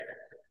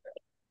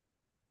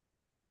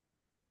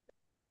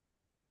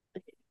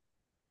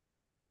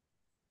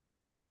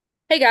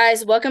Hey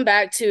guys, welcome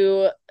back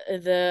to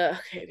the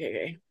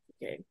okay.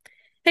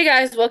 Hey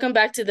guys, welcome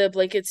back to the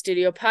Blanket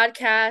Studio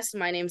podcast.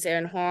 My name's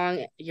Aaron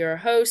Huang, your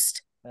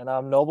host, And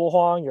I'm Noble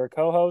Huang, your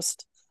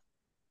co-host.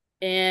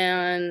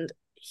 and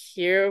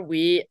here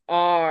we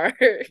are.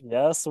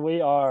 Yes,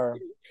 we are.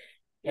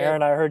 Yep,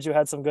 Aaron, I heard you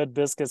had some good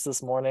biscuits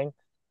this morning.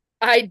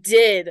 I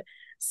did.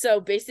 So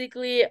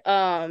basically,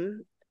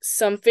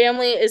 some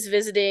family is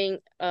visiting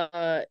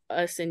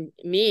us and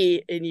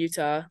me in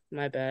Utah.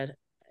 My bad.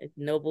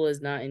 Noble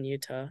is not in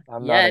Utah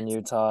I'm not yet. in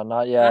Utah,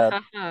 not Ha yet.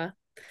 ha ha.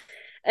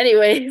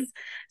 Anyways,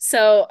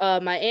 so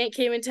my aunt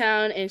came in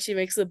town and she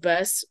makes the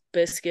best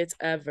biscuits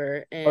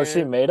ever. Oh,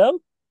 she And made them?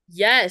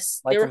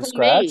 yes, they Like were from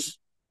homemade. scratch?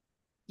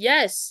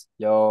 Yes,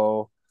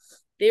 Yo,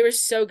 they were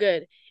so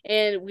good.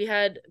 And we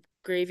had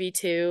gravy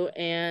too.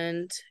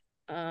 And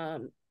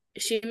um,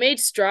 she made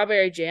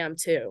strawberry jam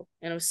too,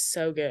 and it was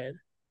so good.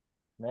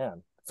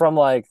 man. From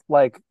like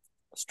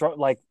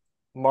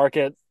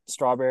market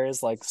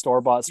strawberries, like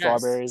store-bought Yes,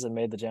 strawberries and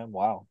made the jam.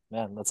 Wow,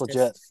 man, that's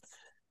legit. just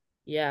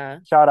yeah,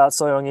 Shout out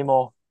Soyoung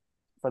Imo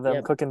for them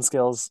yep. cooking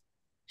skills.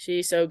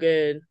 She's so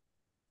good.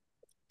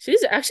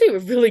 She's actually a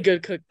really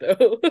good cook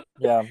though.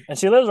 Yeah, and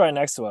she lives right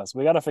next to us.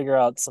 We got to figure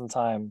out some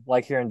time,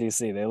 like here in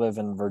DC. They live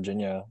in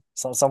Virginia,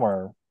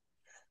 somewhere.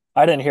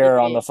 I didn't hear her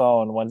on the Okay,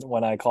 phone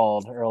when I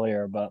called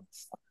earlier, but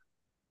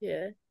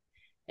yeah.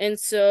 And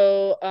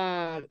so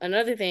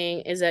another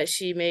thing is that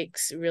she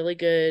makes really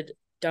good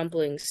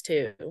dumplings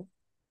too.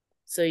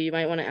 So you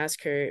might want to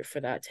ask her for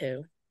that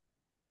too.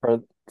 for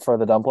for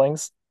the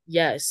dumplings,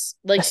 Yes.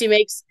 Like she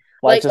makes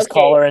like like just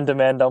call okay, her and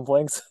demand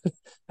dumplings.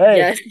 Hey,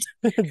 yes.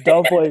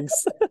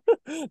 dumplings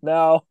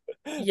now.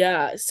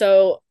 Yeah.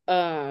 So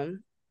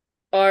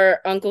our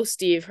Uncle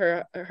Steve,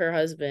 her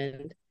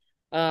husband,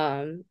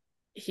 um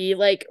he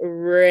like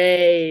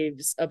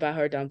raves about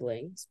her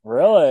dumplings.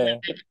 Really?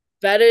 Like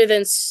better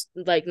than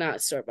like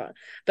not store bought,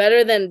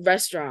 better than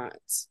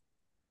restaurants.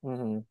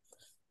 hmm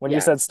When you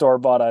Yeah. said store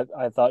bought,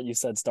 I thought you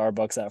said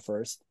Starbucks at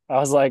first. I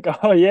was like,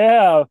 oh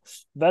yeah,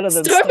 better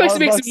than Starbucks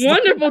makes Starbucks.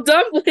 wonderful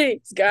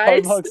dumplings,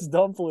 guys. Starbucks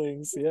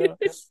dumplings. Yeah.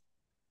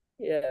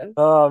 Yeah.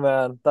 Oh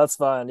man, that's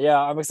fun. Yeah,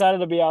 I'm excited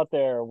to be out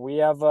there. We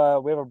have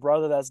a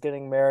brother that's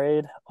getting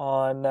married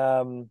on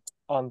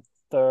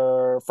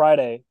the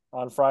Friday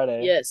on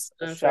Friday. Yes,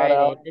 So on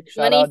Friday, the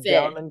shout out 25th.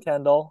 Dylan and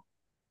Kendall.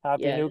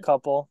 Happy Yeah. new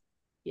couple.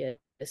 Yes.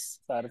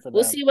 Excited for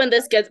We'll them. see when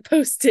this gets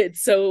posted,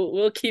 so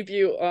we'll keep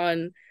you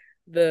on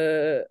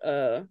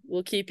the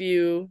we'll keep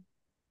you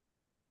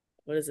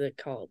what is it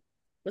called?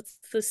 What's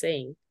the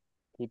saying?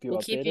 Keep you We'll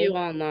keep you updated,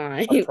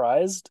 online.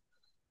 apprised,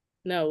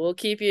 No, we'll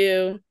keep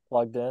you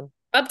plugged in.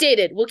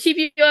 updated. We'll keep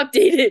you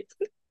updated.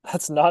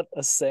 That's not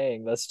a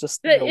saying. That's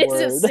just That the is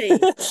a word. saying.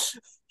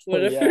 So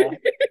Whatever. yeah.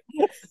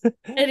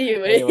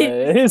 Anyways.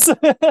 Anyways.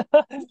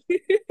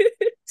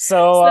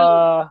 So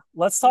So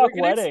let's we're talk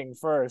gonna wedding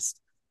first.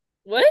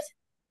 what?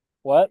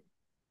 What?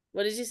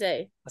 What did you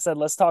say? I said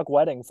let's talk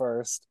wedding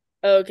first.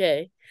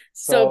 Okay.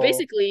 So So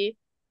basically,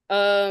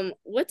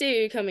 what day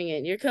are you coming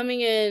in? You're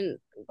coming in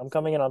I'm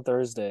coming in on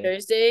Thursday,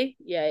 Thursday?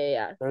 Yeah, yeah,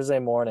 yeah. Thursday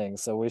morning.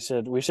 So we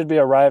should be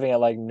arriving at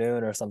like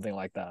noon or something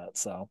like that.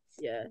 So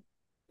Yeah.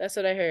 That's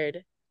what I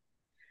heard.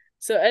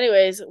 So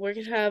anyways, we're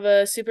gonna have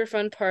a super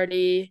fun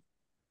party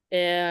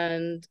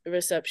and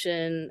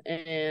reception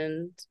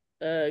and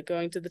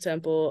going to the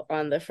temple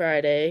on the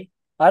Friday.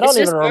 I It's don't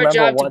even just our remember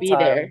job to what be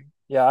there. time.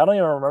 Yeah, I don't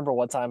even remember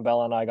what time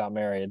Bella and I got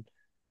married.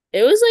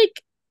 It was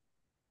like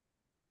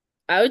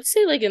I would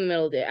say like in the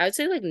middle of the day. I would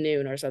say like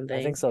noon or I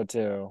think something. so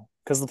too.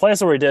 Because the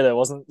place where we did it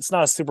wasn't, it's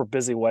not a super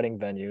busy wedding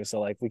venue. So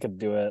like we could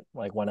do it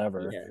like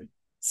whenever. Yeah.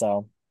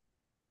 So,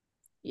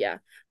 Yeah.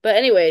 But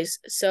anyways,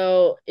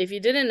 so if you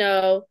didn't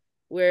know,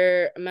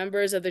 we're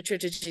members of the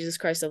Church of Jesus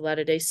Christ of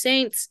Latter-day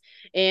Saints,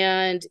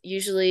 and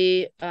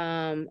usually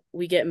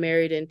we get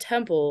married in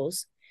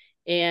temples.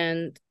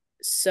 And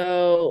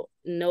so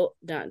no,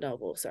 not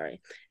noble,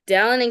 sorry.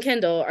 Dallin and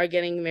Kendall are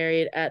getting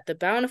married at the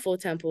Bountiful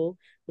Temple,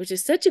 which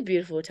is such a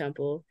beautiful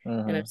temple,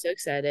 and I'm mhm. so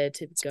excited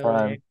to It's go there.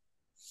 prime.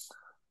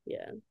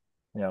 Yeah.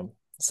 Yeah.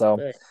 So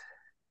But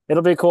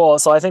it'll be cool.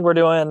 So I think we're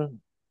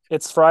doing,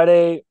 it's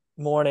Friday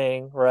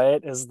morning,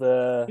 right?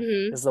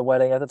 mhm. Is the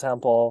wedding at the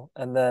temple.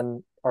 And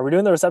then are we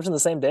doing the reception the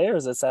same day or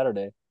is it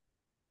Saturday?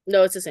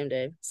 No, it's the same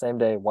day. Same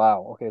day.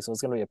 Wow. Okay, so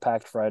it's gonna be a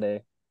packed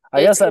Friday.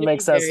 I It's guess going that to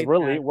makes be sense. very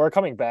Really, packed. we're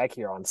coming back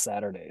here on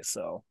Saturday,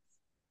 so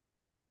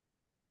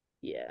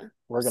Yeah.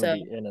 we're gonna So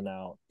be in and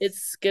out.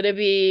 it's gonna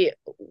be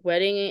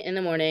wedding in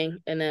the morning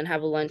and then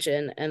have a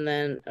luncheon and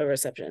then a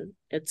reception.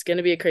 It's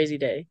gonna be a crazy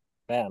day.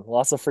 Man,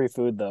 lots of free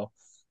food though.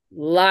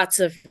 Lots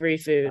of free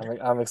food.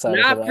 I'm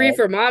excited for Not free that.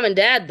 for mom and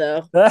dad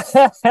though.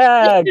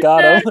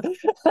 Got him.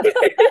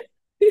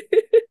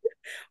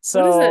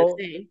 What is that So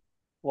saying?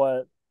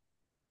 what?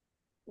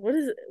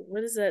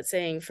 What is that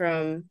saying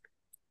from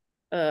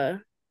uh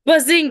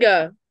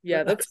Bazinga?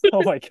 Yeah, that's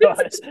Oh my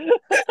gosh.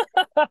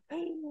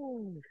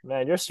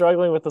 Man, you're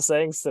struggling with the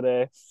sayings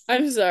today.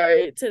 I'm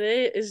sorry.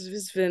 Today has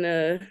just been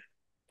a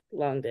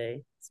long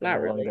day. Been a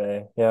Not long really.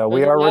 day. Yeah, It we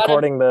was a are lot of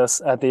recording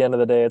this at the end of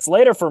the day. It's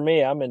later for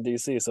me. I'm in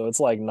DC, so it's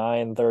like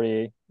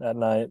 9:30 at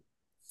night.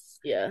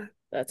 yeah,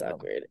 that's Um,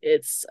 awkward.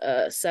 It's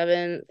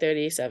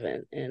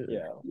 7:37 in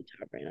yeah.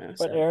 Utah right now.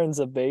 But So Erin's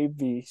a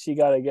baby. She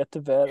gotta get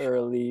to bed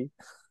early.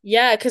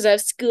 yeah, because I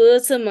have school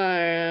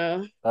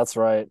tomorrow. That's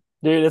right.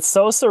 Dude, it's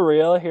so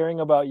surreal hearing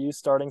about you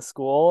starting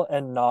school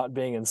and not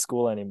being in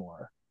school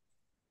anymore.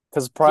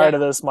 Because prior Yeah, to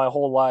this, my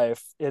whole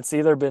life, it's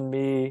either been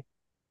me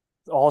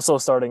also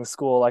starting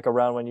school like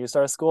around when you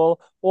start school,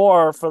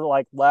 or for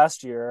like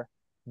last year,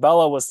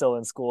 Bella was still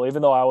in school,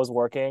 even though I was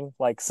working.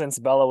 Like since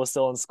Bella was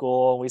still in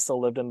school and we still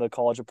lived in the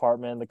college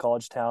apartment, the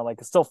college town, like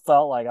it still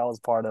felt like I was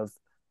part of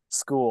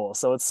school.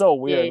 So it's so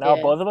weird. yeah, Now yeah,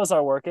 both of us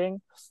are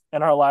working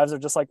and our lives are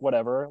just like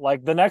whatever.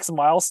 Like the next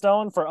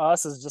milestone for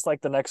us is just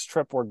like the next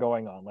trip we're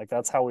going on. Like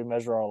that's how we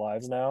measure our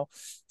lives now.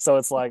 So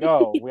it's like,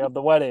 oh, we have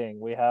the wedding,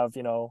 we have,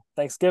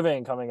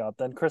 Thanksgiving coming up,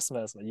 then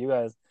Christmas. But you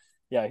guys,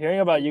 yeah, hearing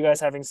about you guys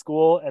having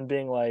school and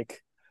being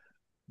like,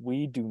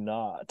 we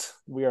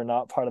are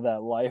not part of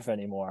that life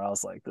anymore. I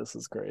was like, this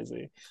is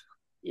crazy.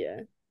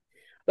 yeah.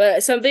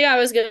 But something I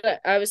was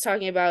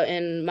talking about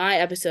in my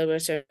episode,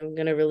 which I'm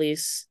gonna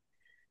release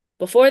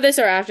before this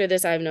or after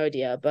this, I have no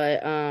idea.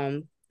 But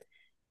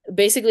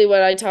basically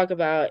what I talk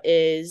about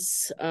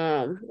is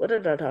what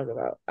did I talk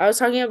about? I was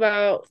talking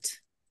about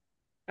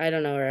I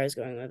don't know where I was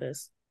going with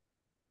this.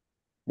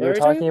 You What were were we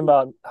talking talking about?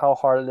 about how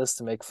hard it is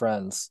to make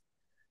friends.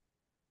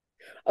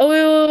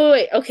 Oh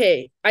wait.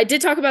 Okay. I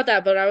did talk about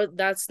that, but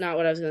that's not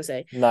what I was gonna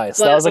say.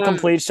 Nice. That But was a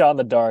complete shot in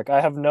the dark.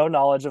 I have no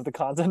knowledge of the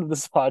content of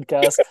this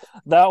podcast.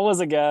 That was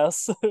a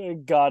guess.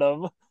 Got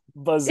him.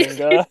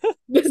 Bazinga.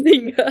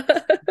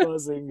 Bazinga.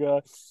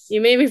 Bazinga.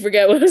 You made me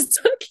forget what I was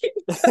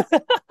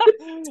talking.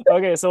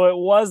 Okay, so it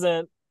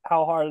wasn't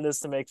how hard it is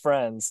to make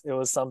friends. It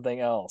was something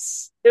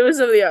else. It was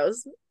something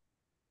else.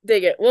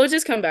 Dig it. We'll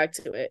just come back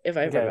to it if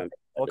I Okay, remember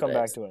we'll what it come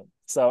back is. to it.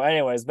 So,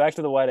 anyways, back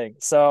to the wedding.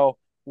 So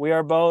we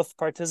are both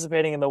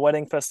participating in the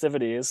wedding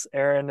festivities.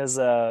 Erin is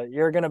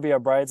you're gonna be a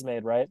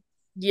bridesmaid, right?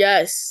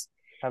 Yes.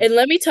 Have And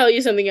let me tell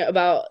you something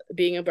about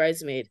being a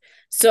bridesmaid.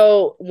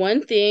 So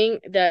one thing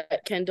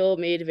that Kendall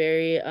made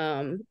very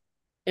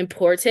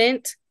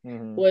important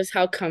mhm. was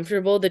how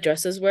comfortable the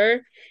dresses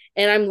were.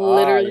 And I'm Ah,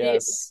 literally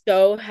yes.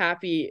 so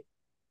happy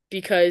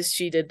because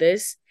she did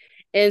this.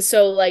 And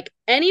so like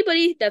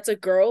anybody that's a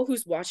girl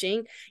who's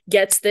watching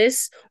gets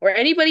this, or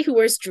anybody who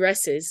wears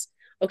dresses,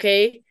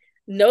 okay,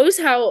 knows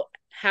how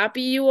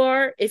happy you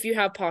are if you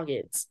have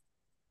pockets.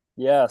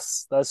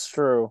 Yes, that's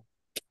true.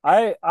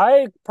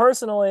 I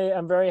personally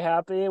am very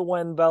happy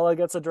when Bella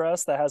gets a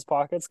dress that has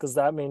pockets because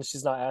that means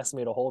she's not asking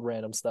me to hold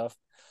random stuff.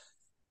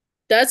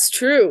 That's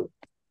true.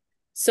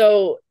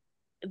 So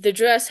the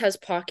dress has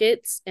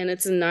pockets and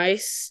it's a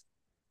nice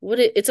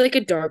it's like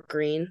a dark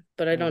green,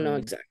 but I don't know Hmm.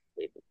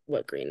 exactly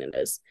what green it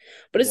is.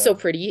 But it's Yeah. so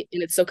pretty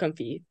and it's so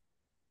comfy.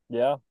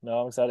 Yeah.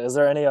 No, I'm excited. Is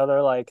there any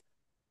other like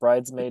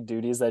bridesmaid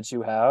duties that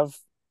you have?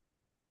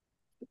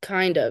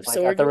 Kind of. So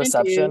Like we're at the gonna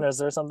reception, do is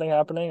there something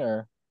happening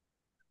or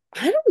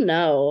I don't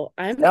know.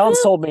 I'm Alan's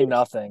gonna told me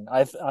nothing.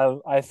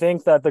 I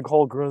think that the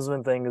whole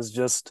groomsman thing is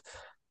just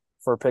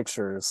for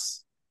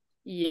pictures.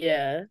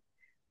 yeah.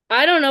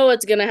 I don't know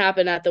what's gonna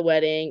happen at the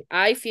wedding.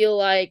 I feel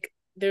like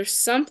I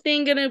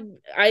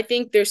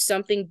think there's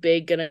something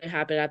big gonna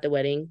happen at the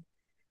wedding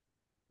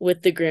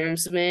with the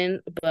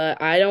groomsmen,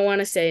 but I don't want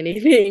to say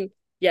anything.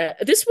 Yeah,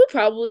 this will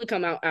probably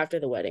come out after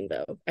the wedding,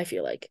 though. I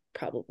feel like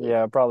probably.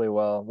 Yeah, probably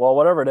will. Well,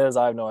 whatever it is,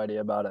 I have no idea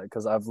about it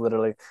because I've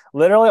literally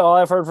all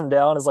I've heard from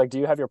Dallin is like, "Do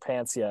you have your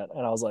pants yet?"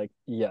 And I was like,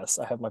 "Yes,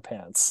 I have my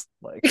pants."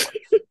 Like,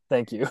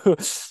 thank you.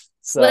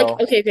 Like, So,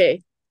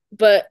 okay,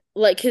 but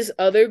like his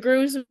other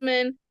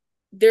groomsmen,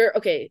 they're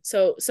okay.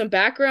 So some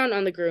background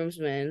on the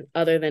groomsmen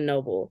other than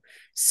Noble.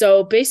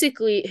 So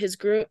basically, his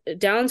groomsmen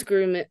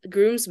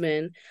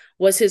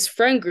was his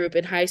friend group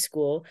in high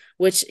school,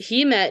 which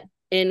he met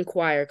in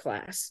choir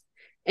class,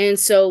 and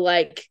so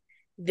like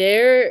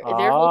their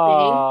whole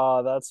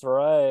thing, that's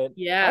right. I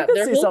yeah, could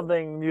their see whole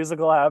something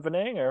musical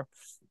happening, or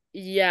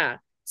yeah.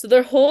 So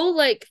their whole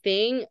like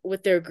thing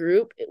with their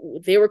group,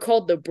 they were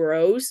called the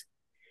Bros,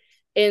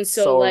 and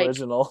so so like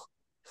original.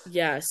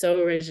 yeah, so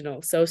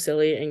original, so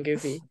silly and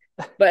goofy.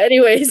 But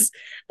anyways,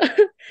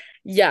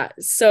 yeah,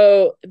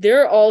 so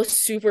they're all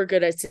super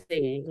good at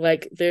singing.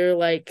 Like they're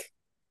like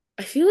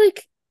I feel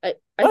like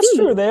I That's think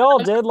true. They all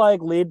did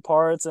like lead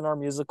parts in our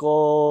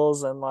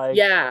musicals and like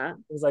yeah.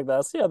 things like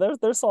that. So yeah,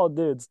 they're solid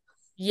dudes.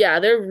 Yeah,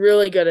 they're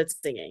really good at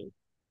singing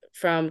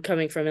from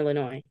coming from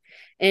Illinois.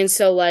 And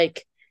so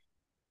like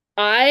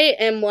I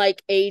am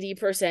like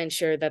 80%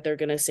 sure that they're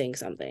gonna sing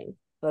something.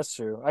 That's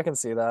true. I can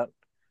see that.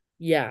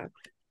 Yeah.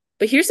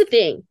 But here's the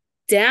thing.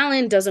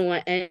 Dallin doesn't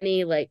want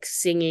any like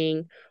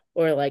singing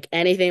or like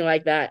anything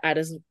like that at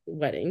his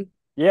wedding.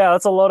 Yeah,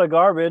 that's a load of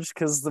garbage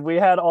because we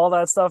had all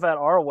that stuff at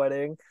our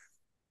wedding.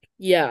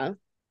 Yeah.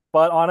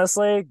 But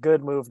honestly,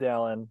 good move,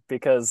 Dallin,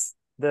 because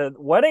the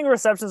wedding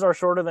receptions are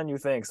shorter than you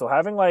think. So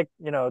having like,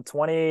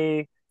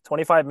 20,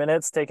 25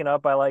 minutes taken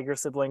up by like your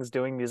siblings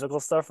doing musical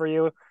stuff for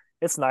you,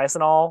 it's nice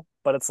and all,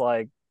 but it's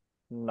like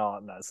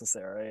not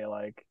necessary.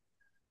 Like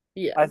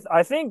Yeah.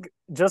 I think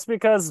just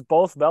because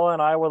both Bella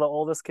and I were the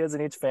oldest kids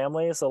in each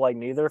family, so like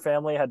neither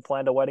family had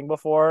planned a wedding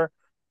before,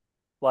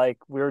 like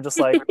we were just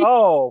like,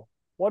 oh,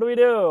 what do we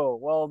do?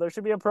 Well, there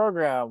should be a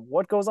program.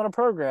 What goes on a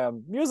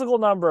program? Musical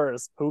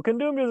numbers. Who can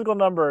do musical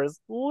numbers?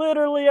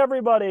 Literally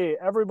everybody.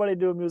 Everybody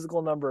do a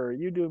musical number.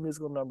 You do a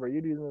musical number.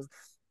 You do this.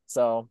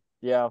 So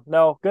yeah,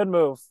 no, good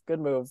move. Good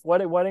move.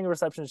 Wedding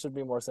reception should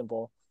be more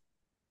simple.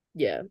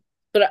 Yeah.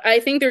 But I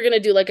think they're gonna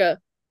do like a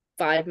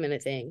 5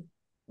 minute thing,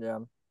 Yeah.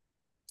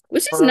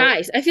 which is For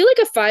nice. I feel like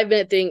a 5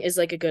 minute thing is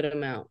like a good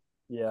amount.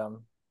 yeah,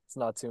 it's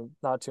not too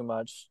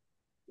much.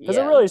 Because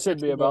it Yeah, really should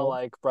that's be the about goal.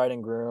 like bride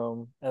and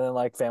groom and then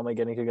like family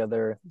getting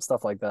together,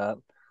 stuff like that.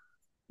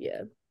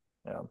 Yeah.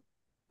 Yeah.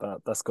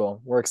 But that's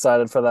cool. We're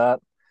excited for that.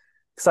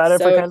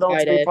 Excited for So Kendall to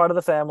be excited. part of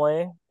the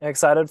family. And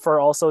excited for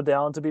also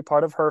Down to be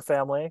part of her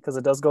family because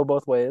it does go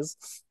both ways.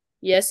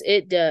 Yes,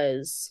 it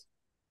does.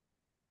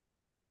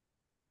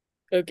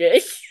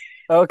 Okay.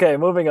 Okay,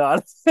 moving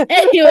on.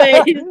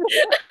 Anyways.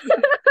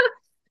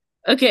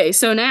 Okay,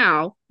 so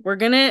now we're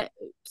gonna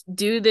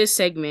do this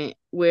segment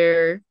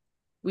where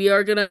we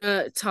are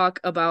gonna talk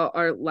about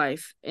our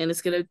life, and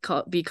it's gonna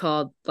be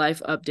called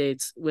Life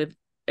Updates with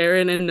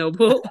Aaron and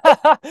Noble.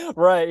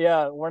 Right,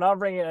 yeah. We're not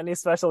bringing any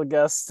special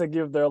guests to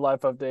give their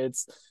life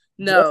updates.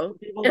 Just the No,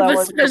 people if that a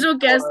were here special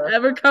guest before.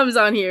 ever comes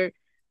on here,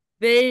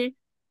 they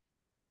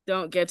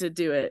don't get to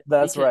do it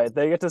That's because right.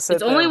 They get to it's sit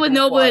there only and with be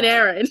Noble and quiet.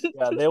 Aaron.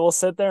 Yeah, they will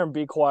sit there and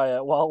be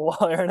quiet while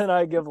Aaron and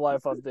I give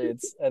life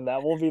updates, and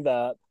that will be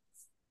that.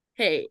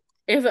 Hey,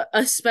 if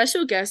a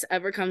special guest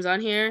ever comes on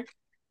here,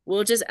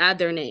 we'll just add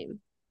their name.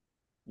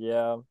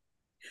 Yeah,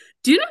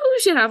 Do you know who we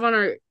should have on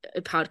our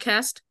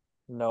podcast?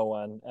 no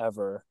one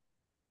ever.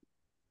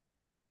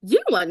 You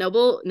know what,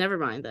 Noble? Never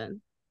mind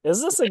then.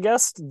 Is this a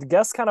guest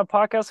kind of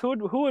podcast?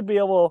 Who would be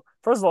able?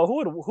 First of all,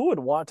 who would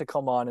want to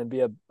come on and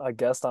be a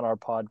guest on our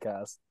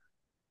podcast?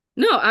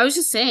 No, I was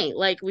just saying,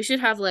 like, we should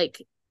have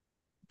like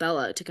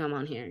Bella to come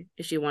on here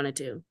if she wanted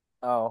to.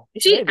 Oh,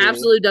 If she maybe.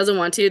 absolutely doesn't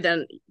want to,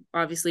 then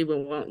obviously we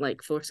won't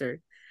like force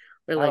her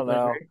or I like don't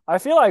whatever. know. I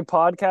feel like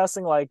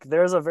podcasting, like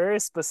there's a very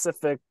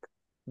specific,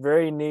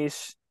 very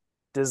niche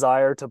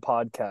desire to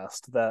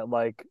podcast that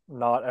like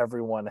not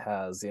everyone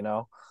has, you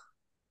know?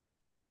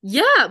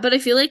 Yeah, but I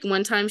feel like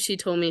one time she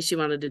told me she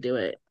wanted to do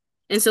it.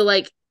 And so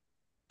like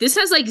this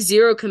has like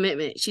zero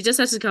commitment. She just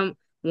has to come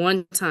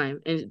one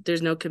time and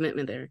there's no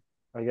commitment there.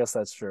 I guess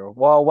that's true.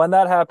 Well, when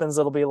that happens,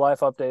 it'll be life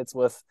updates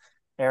with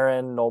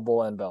Aaron,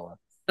 Noble, and Bella.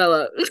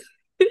 Bella.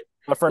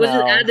 But for We'll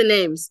just add now, the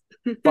names.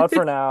 but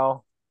for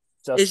now,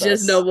 It's just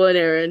just us. Noble and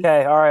Aaron.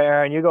 Okay, all right,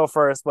 Aaron, you go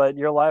first. But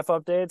your life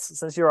updates,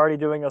 since you're already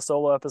doing a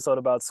solo episode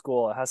about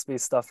school, it has to be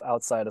stuff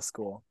outside of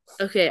school.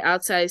 Okay,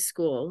 outside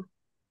school.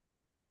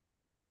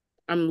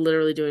 I'm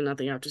literally doing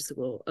nothing after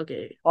school.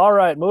 Okay. All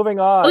right, moving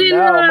Oh on. yeah, no,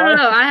 Now, no, no, my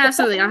no. I have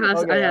something. I okay, all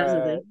have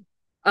right.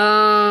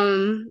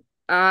 something.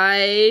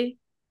 I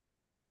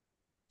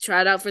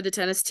tried out for the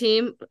tennis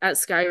team at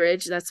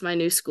Skyridge. That's my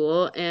new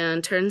school.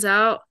 And turns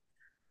out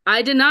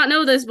I did not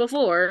know this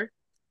before.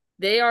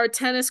 They are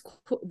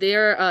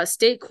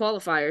state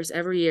qualifiers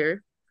every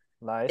year.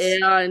 Nice.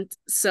 And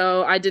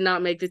so I did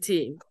not make the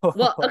team.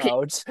 Well, okay,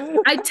 Ouch.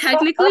 I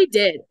technically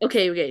did.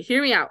 Okay,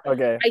 hear me out.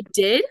 Okay. I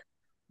did,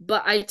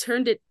 but I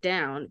turned it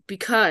down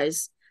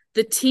because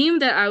the team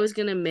that I was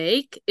gonna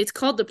make, it's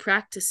called the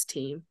practice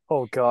team.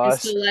 Oh And so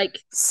gosh. like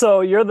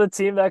So you're the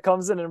team that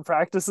comes in and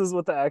practices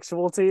with the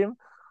actual team?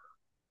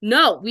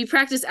 no, we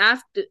practice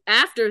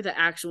after the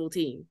actual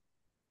team.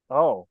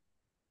 Oh,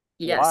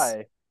 Yes.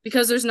 why?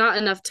 Because there's not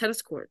enough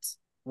tennis courts.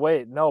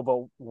 Wait, no,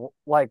 but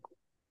like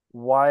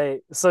why?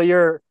 So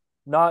you're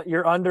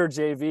under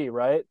JV,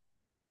 right?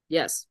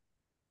 Yes.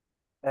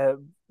 Uh,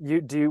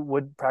 you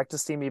would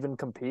practice team even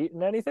compete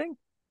in anything?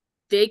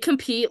 They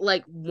compete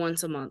like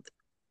once a month.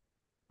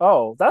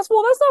 Oh, that's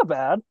not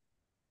bad.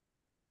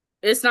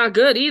 It's not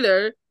good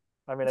either.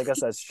 I mean, I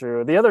guess that's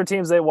true. The other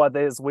teams, they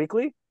is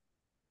weekly?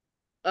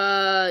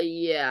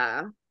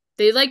 Yeah.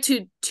 They like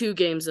two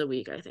games a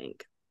week, I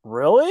think.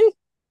 Really?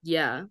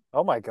 Yeah.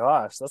 Oh my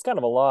gosh, that's kind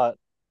of a lot.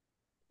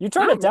 You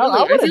turn Not it down. I really.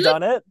 I would have feel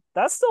like done it.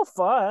 That's still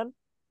fun.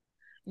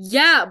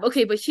 yeah,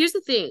 okay, but here's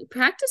the thing.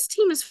 Practice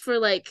team is for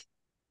like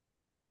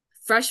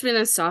freshmen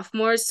and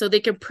sophomores so they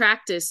can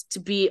practice to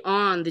be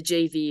on the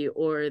JV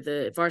or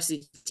the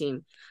varsity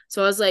team.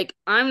 So I was like,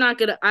 I'm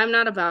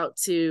not about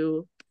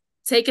to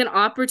take an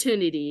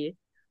opportunity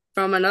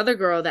from another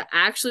girl that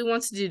actually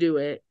wants to do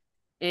it.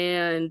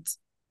 And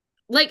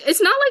like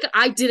it's not like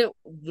I didn't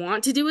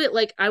want to do it,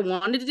 like I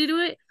wanted to do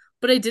it,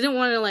 but I didn't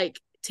want to like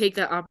take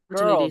that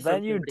Girl, opportunity from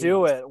then you somebody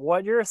do else. it.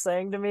 What you're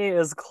saying to me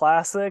is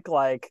classic,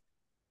 like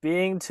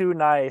being too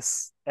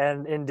nice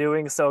and in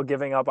doing so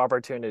giving up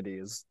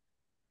opportunities.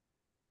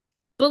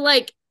 But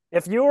like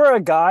If you were a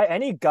guy,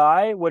 any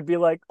guy would be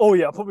like, "Oh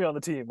yeah, put me on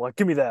the team. Like,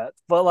 give me that."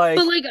 But but like,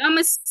 like I'm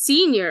a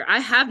senior. I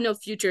have no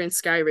future in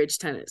Skyridge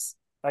tennis.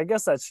 I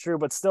guess that's true,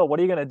 but still, what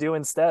are you gonna do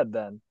instead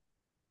then?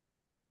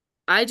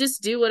 I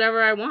just do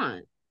whatever I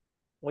want.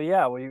 Well,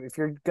 yeah, if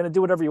you're gonna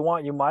do whatever you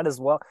want, you might as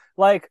well.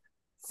 Like,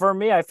 for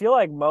me, I feel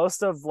like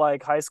most of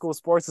like high school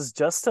sports is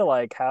just to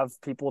like have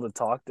people to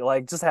talk to,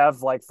 like just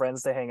have like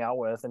friends to hang out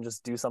with and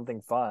just do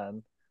something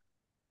fun.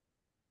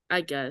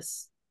 I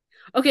guess.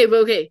 Okay, but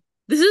okay.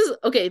 This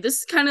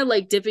is kind of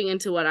like dipping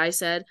into what I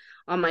said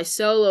on my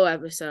solo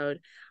episode.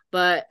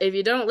 But if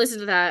you don't listen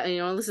to that and you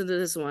don't listen to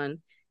this one,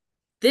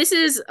 this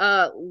is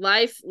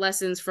life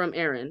lessons from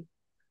Aaron.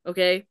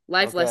 Okay?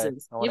 Life Okay,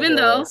 lessons. I want to Even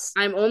hear though this.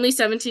 I'm only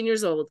 17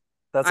 years old,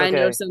 That's I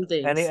know okay. some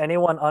things.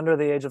 Anyone under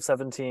the age of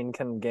 17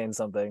 can gain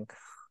something.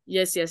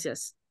 Yes, yes,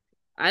 yes.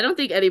 I don't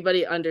think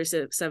anybody under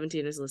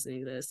 17 is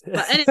listening to this.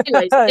 But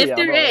anyways, Yeah,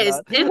 probably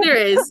not. if there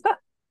is,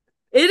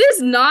 it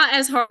is not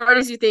as hard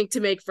as you think to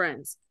make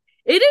friends.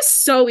 It is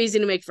so easy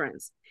to make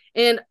friends.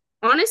 And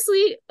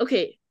honestly,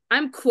 okay,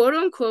 I'm quote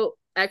unquote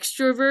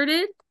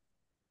extroverted,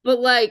 but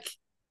like,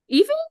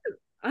 even,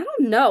 I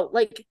don't know.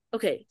 Like,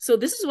 okay, so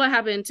this is what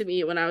happened to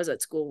me when I was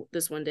at school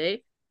this one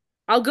day.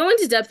 I'll go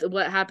into depth of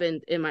what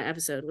happened in my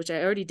episode, which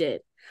I already did.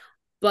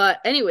 But,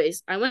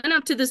 anyways, I went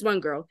up to this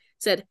one girl,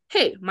 said,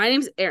 "Hey, my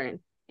name's Erin."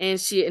 And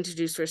she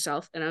introduced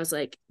herself. And I was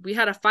like, we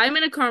had a 5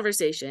 minute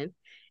conversation.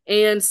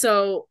 And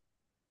so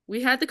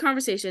we had the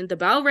conversation. The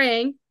bell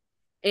rang,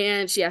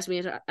 and she asked me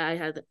if I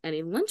had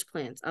any lunch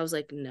plans. I was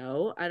like,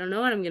 no, I don't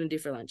know what I'm gonna do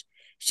for lunch.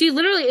 She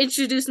literally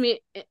introduced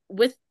me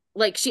with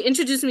she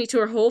introduced me to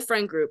her whole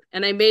friend group,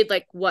 and I made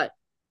like what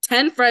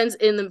 10 friends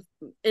in the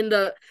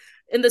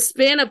in the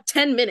span of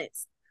 10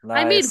 minutes.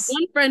 I made Nice.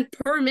 one friend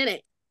per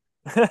minute.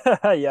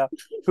 Yeah.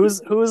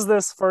 Who's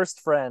this first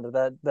friend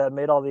that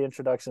made all the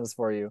introductions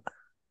for you?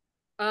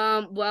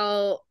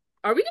 Well,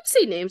 are we gonna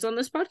say names on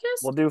this We'll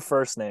podcast? do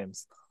first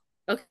names.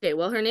 Okay,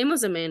 well, her name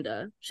was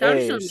Amanda. Shout out to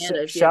Hey,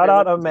 Amanda if she shout ever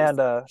out listens to this.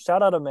 Amanda.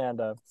 Shout out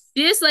Amanda.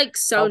 She is like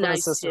so Helping a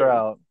nice sister too.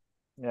 out.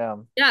 Yeah.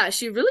 Yeah,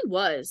 she really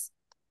was.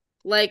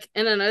 Like,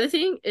 and another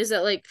thing is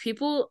that like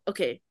people,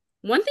 okay,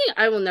 one thing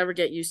I will never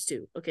get used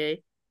to,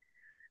 okay?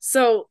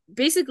 So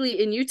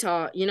basically in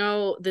Utah, you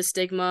know, the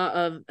stigma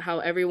of how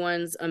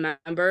everyone's a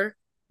member.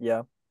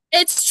 Yeah.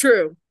 It's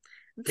true.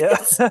 Yeah.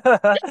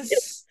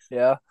 It's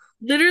Yeah.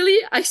 literally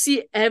I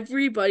see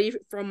everybody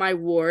from my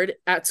ward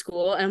at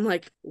school. And I'm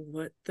like,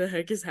 what the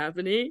heck is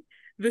happening?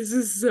 This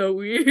is so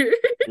weird.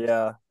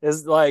 Yeah.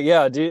 Is like,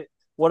 yeah,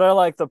 what are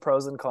like the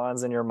pros and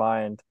cons in your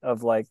mind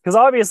of like, because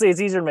obviously it's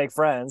easier to make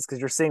friends because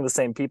you're seeing the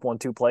same people in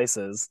two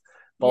places.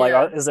 But like,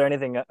 Yeah. is there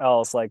anything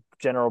else like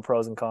general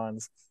pros and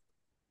cons?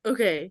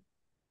 Okay.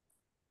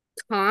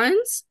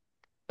 Cons?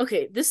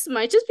 Okay, this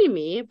might just be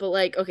me, but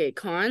like, okay,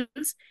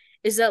 cons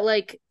is that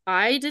like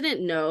I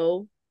didn't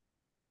know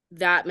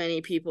that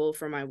many people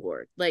from my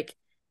ward. Like,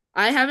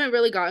 I haven't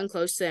really gotten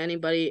close to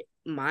anybody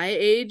my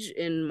age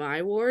in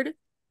my ward.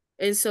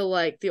 And so,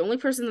 like, the only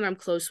person that I'm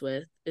close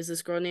with is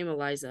this girl named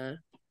Eliza.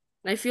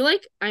 And I feel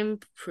like I'm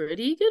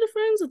pretty good at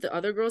friends with the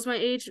other girls my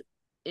age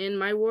in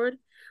my ward.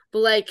 But,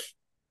 like,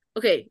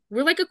 okay,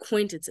 we're like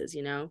acquaintances,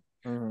 you know?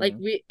 Like,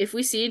 Hmm. if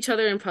we see each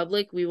other in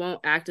public, we won't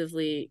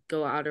actively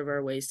go out of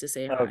our ways to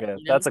say hi, Okay, you know?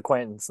 that's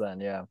acquaintance then.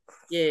 Yeah.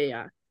 Yeah, yeah,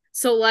 yeah.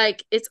 So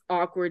like it's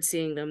awkward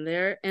seeing them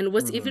there. And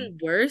what's Hmm. even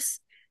worse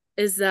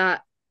is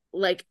that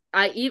like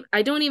I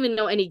don't even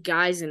know any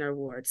guys in our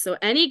ward. So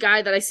any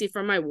guy that I see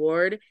from my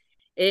ward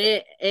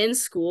in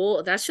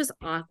school, that's just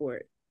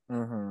awkward.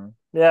 Hmm.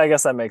 Yeah, I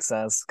guess that makes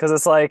sense because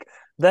it's like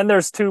then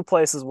there's two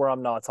places where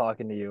I'm not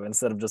talking to you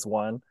instead of just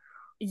one.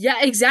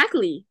 Yeah,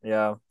 exactly.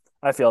 Yeah,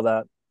 I feel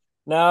that.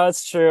 No,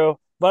 it's true.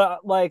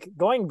 But like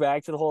going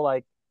back to the whole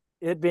like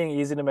it being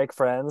easy to make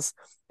friends,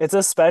 it's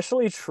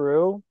especially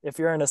true if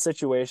you're in a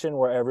situation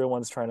where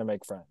everyone's trying to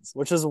make friends,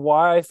 which is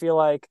why I feel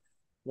like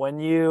when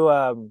you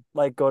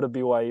like go to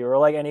BYU or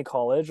like any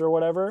college or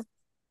whatever,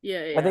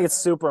 Yeah, I think yeah. it's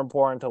super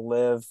important to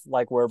live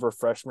like wherever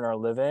freshmen are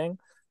living.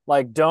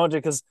 Like, don't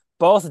because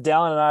both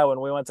Dallin and I, when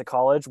we went to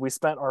college, we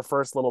spent our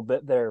first little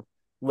bit there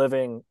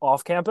living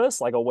off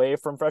campus, like away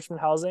from freshman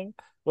housing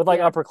with like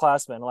Yeah.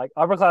 upperclassmen. Like,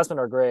 upperclassmen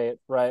are great,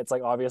 right? It's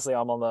like obviously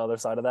I'm on the other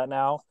side of that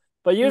now.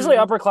 But usually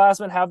Mm-hmm.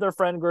 upperclassmen have their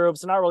friend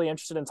groups. They're not really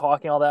interested in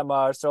talking all that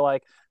much. They're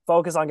like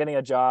focus on getting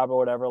a job or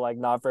whatever, like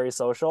not very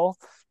social.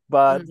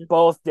 But Mm-hmm.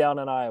 both Down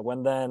and I,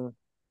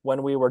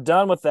 when we were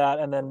done with that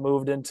and then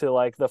moved into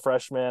like the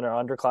freshman or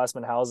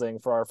underclassmen housing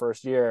for our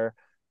first year,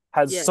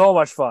 had Yeah. so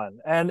much fun.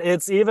 And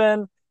it's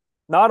even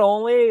not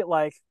only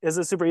like is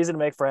it super easy to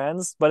make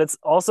friends, but it's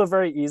also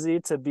very easy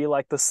to be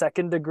like the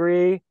second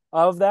degree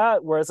of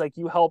that, where it's like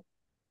you help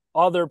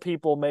other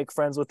people make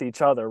friends with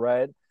each other,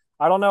 right?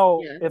 I don't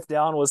know Yeah. if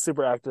Down was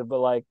super active, but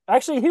like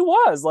actually he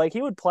was like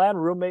he would plan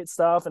roommate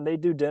stuff and they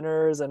do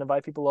dinners and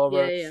invite people Yeah.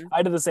 over. Yeah.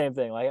 I did the same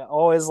thing. Like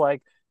always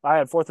like I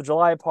had 4th of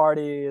July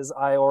parties.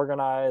 I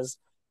organized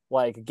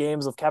like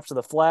games of capture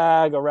the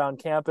flag around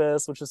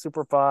campus, which is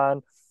super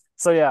fun.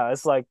 So yeah,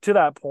 it's like to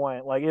that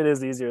point, like it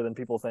is easier than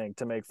people think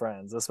to make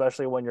friends,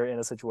 especially when you're in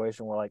a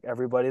situation where like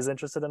everybody's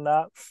interested in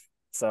that. Yeah.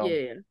 So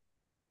Yeah.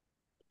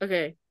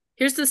 Okay.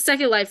 Here's the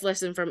second life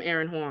lesson from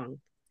Aaron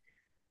Huang.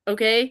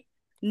 Okay?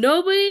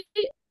 Nobody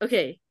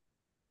okay.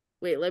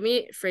 Wait, let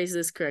me phrase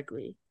this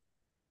correctly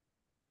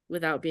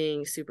without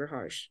being super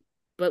harsh.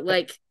 But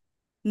like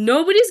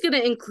Nobody's gonna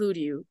include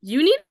you.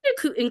 You need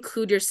to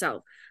include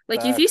yourself.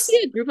 Like if you see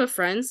Facts. a group of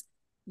friends,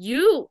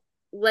 you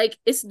like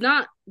it's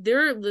not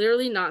they're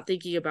literally not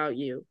thinking about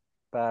you.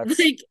 Facts.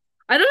 Like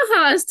I don't know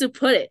how else to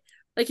put it.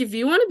 Like if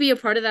you want to be a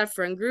part of that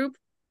friend group,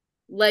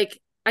 like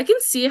I can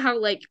see how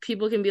like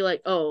people can be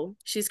like, "Oh,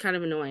 she's kind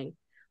of annoying."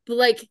 But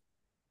like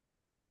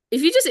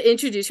if you just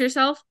introduce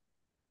yourself,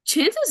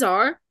 chances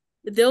are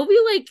they'll be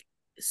like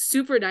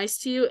super nice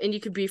to you and you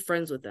could be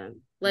friends with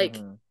them.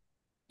 Like Mm-hmm.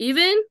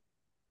 even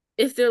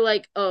if they're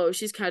like, "Oh,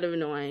 she's kind of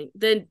annoying,"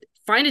 then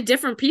find a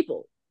different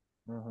people.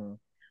 Mm-hmm.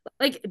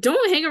 Like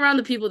don't hang around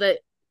the people that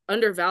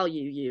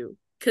undervalue you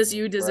because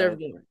you Right. deserve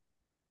more. I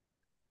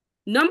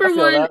Number feel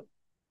one, that.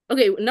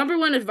 okay, number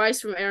one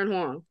advice from Aaron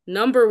Huang.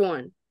 Number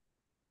one,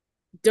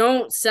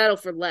 don't settle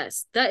for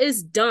less. That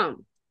is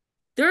dumb.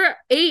 There are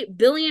 8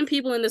 billion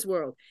people in this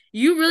world.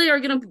 You really are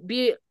going to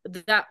be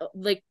that,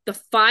 like, the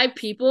 5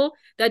 people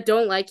that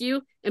don't like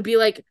you and be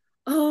like,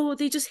 oh,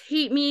 they just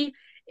hate me.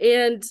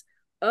 And,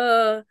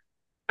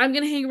 I'm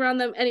going to hang around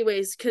them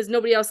anyways because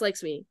nobody else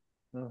likes me.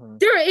 Mm-hmm.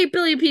 There are 8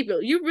 billion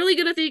people. You really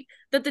going to think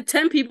that the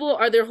 10 people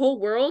are their whole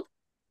world?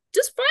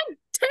 Just find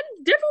 10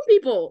 different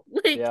people.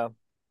 Like, Yeah.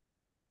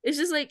 it's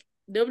just like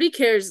nobody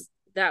cares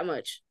that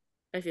much.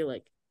 I feel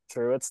like.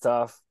 True, it's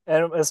tough.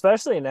 And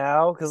especially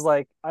now, because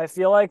like I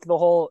feel like the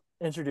whole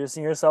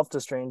introducing yourself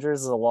to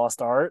strangers is a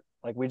lost art.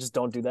 Like we just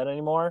don't do that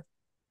anymore.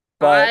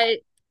 But I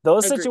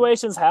those agree.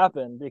 situations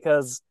happen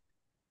because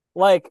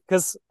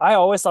because I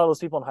always saw those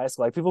people in high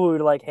school, like people who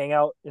would like hang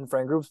out in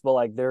friend groups, but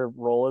like their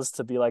role is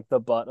to be like the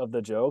butt of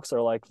the jokes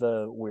or like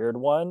the weird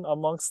one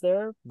amongst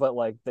there, but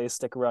like they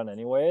stick around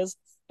anyways.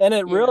 And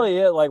it Yeah,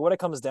 really like what it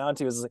comes down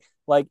to is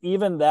like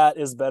even that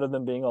is better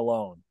than being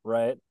alone,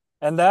 right?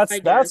 And I that's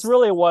guess.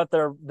 really what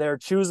they're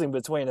choosing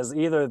between is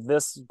either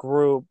this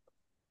group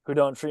who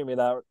don't treat me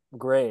that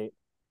great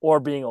or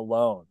being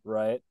alone,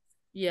 right?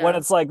 When Yeah,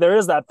 it's like there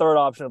is that third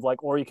option of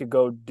like, or you could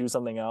go do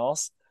something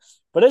else.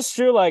 But it's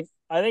true, like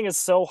I think it's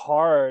so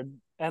hard.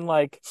 And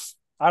like,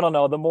 I don't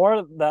know, the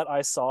more that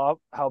I saw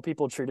how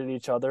people treated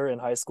each other in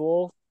high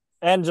school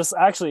and just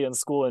actually in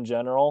school in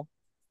general,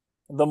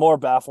 the more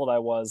baffled I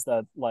was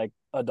that like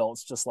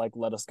adults just like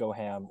let us go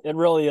ham. It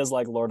really is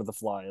like Lord of the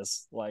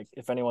Flies. Like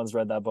if anyone's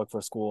read that book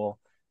for school,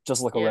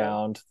 just look yeah.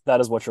 around. That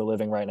is what you're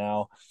living right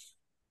now.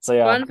 So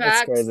yeah, Fun it's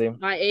fact, crazy.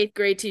 my 8th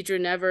grade teacher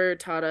never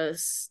taught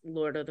us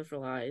Lord of the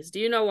Flies. Do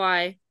you know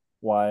why?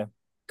 Why?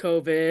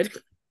 COVID.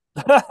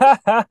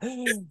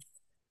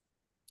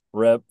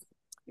 Rip.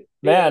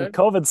 Man, Yeah.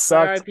 COVID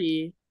sucked.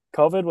 RIP.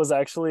 COVID was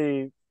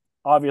actually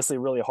obviously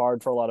really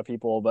hard for a lot of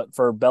people, but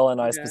for Bella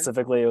and I Yeah.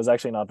 specifically, it was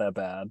actually not that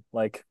bad.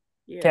 Like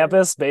Yeah.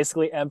 campus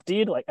basically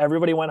emptied, like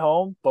everybody went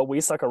home, but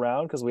we stuck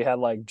around because we had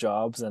like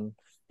jobs and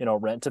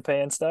rent to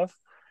pay and stuff.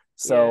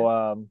 Yeah.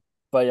 So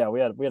but yeah, we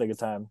had a good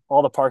time.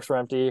 All the parks were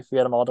empty. We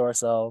had them all to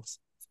ourselves.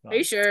 Are you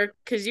Um, sure?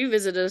 Because you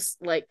visit us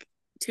like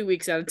 2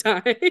 weeks at a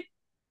time.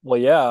 well,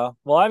 yeah.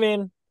 Well, I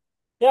mean,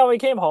 yeah, we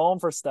came home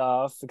for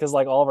stuff because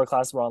like all of our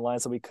classes were online,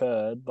 so we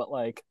could, but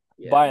like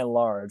by Yeah. and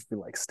large, we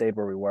like stayed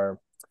where we were.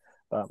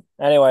 But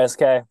anyways,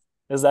 okay.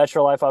 Is that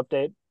your life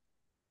update?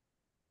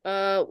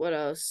 What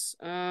else?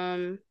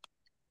 I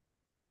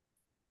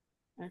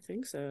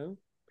think so.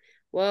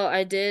 Well,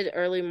 I did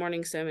early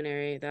morning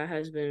seminary. That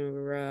has been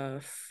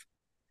rough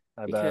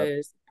I bet.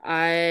 because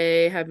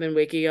I have been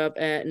waking up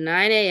at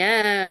 9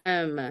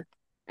 a.m.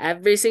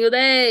 every single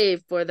day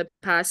for the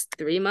past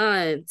 3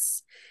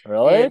 months.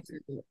 Really? And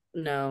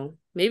no,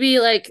 maybe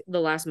like the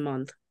last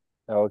month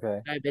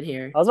Okay. I've been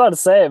here. I was about to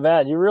say,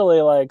 man, you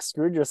really like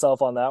screwed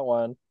yourself on that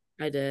one.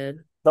 I did.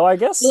 Though I But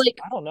guess like,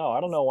 I don't know.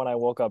 I don't know when I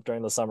woke up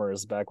during the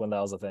summers back when that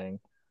was a thing.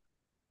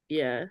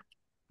 yeah.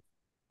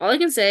 All I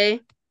can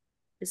say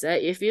is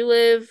that if you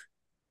live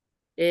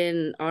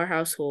in our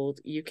household,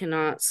 you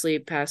cannot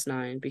sleep past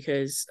 9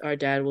 because our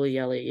dad will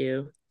yell at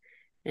you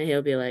and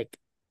he'll be like,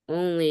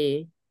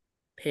 only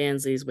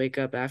pansies wake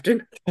up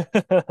after.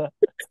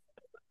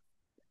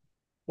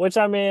 Which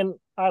I mean,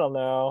 I don't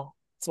know.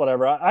 It's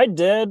whatever. I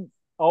did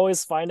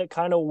always find it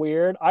kind of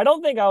weird. I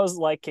don't think I was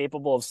like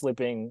capable of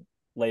sleeping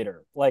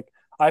later. Like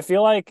I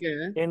feel like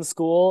Yeah. in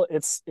school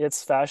it's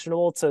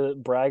fashionable to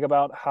brag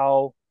about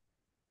how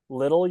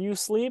little you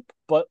sleep,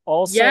 but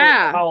also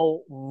Yeah.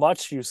 how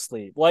much you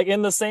sleep. Like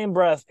in the same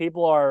breath,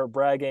 people are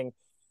bragging,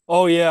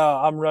 "Oh yeah,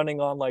 I'm running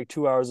on like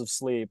 2 hours of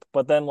sleep,"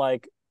 but then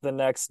like the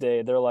next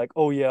day they're like,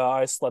 "Oh yeah,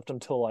 I slept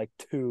until like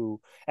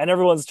 2," and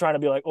everyone's trying to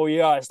be like, "Oh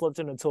yeah, I slept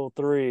in until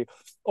 3."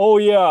 Oh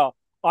yeah,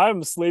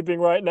 I'm sleeping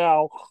right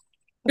now.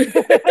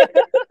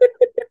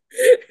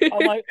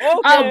 I'm like,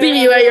 I'll okay,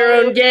 beat you at your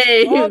own everybody.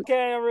 game.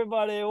 Okay,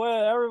 everybody.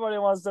 Well, everybody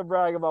wants to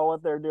brag about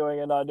what they're doing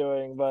and not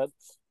doing. But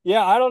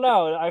yeah, I don't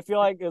know. I feel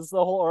like it's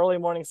the whole early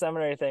morning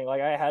seminary thing.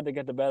 Like I had to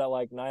get to bed at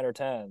like 9 or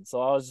 10. So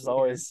I was just Yeah.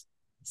 always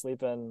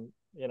sleeping,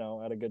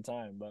 at a good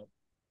time. But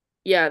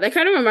Yeah, that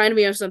kind of reminded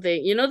me of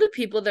something. You know the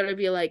people that would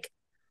be like,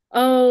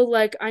 "Oh,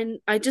 like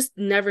I just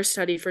never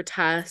study for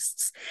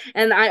tests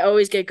and I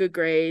always get good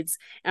grades.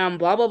 Blah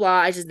blah blah.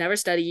 I just never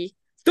study."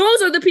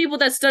 Those are the people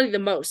that study the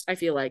most, I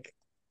feel like.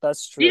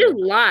 that's They just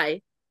true.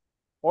 lie.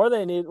 or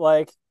they need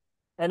like,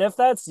 and if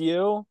that's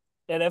you,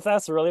 and if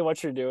that's really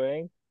what you're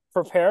doing,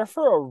 prepare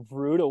for a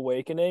rude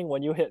awakening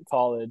when you hit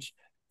college.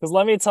 Because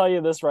let me tell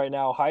you this right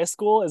now, high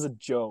school is a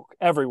joke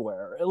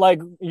everywhere. Like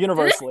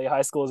universally,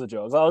 high school is a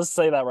joke. I'll just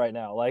say that right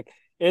now. Like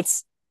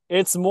it's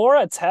it's more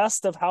a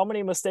test of how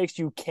many mistakes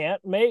you can't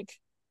make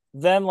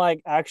than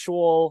like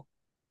actual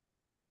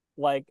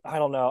like I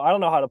don't know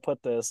how to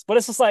put this, but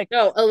it's just like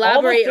No, all the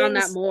elaborate on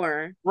that things.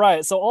 more.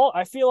 Right. So all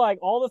I feel like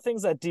all the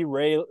things that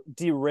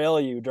derail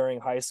you during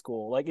high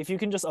school, like if you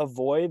can just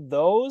avoid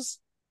those,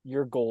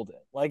 you're golden.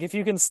 Like if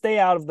you can stay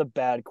out of the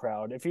bad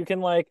crowd, if you can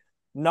like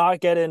not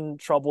get in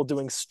trouble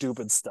doing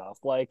stupid stuff,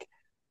 like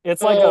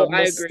it's like a Oh,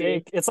 I agree.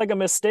 mistake. It's like a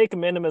mistake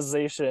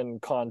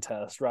minimization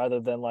contest rather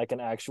than like an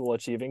actual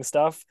achieving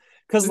stuff.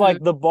 Because like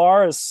Hmm. the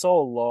bar is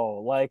so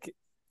low. Like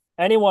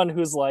anyone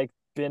who's like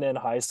been in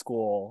high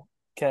school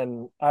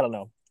can, I don't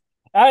know,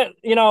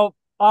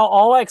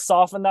 I'll like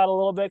soften that a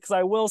little bit because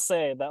I will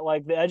say that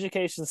like the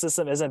education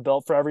system isn't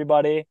built for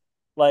everybody.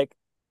 Like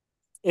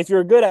if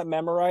you're good at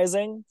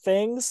memorizing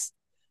things,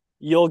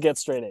 you'll get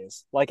straight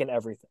A's, like in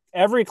everything.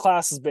 Every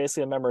class is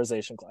basically a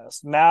memorization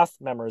class. Math,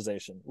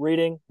 memorization.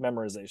 Reading,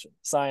 memorization.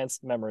 Science,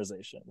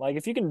 memorization. Like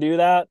if you can do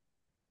that,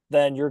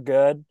 then you're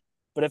good.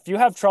 But if you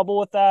have trouble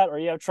with that, or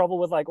you have trouble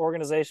with like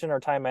organization or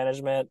time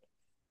management,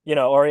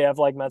 or you have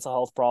like mental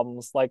health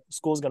problems, like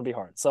school's gonna be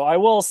hard. So I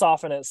will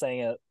soften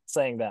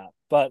saying that.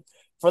 But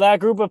for that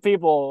group of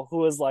people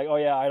who is like, oh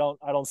yeah, I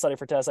don't study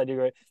for tests, I do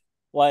great.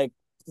 Like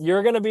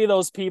you're gonna be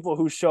those people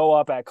who show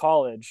up at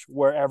college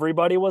where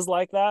everybody was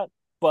like that,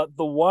 but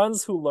the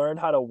ones who learned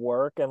how to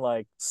work and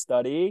like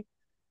study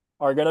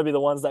are gonna be the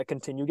ones that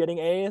continue getting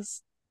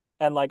A's.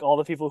 And like all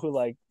the people who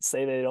like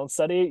say they don't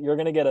study, you're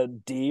gonna get a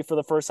D for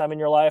the first time in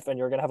your life and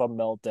you're gonna have a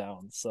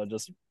meltdown. So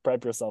just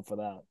prep yourself for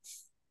that.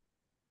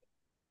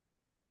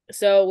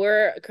 So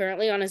we're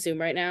currently on a Zoom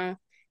right now,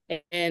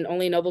 and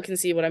only Noble can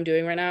see what I'm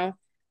doing right now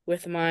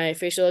with my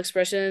facial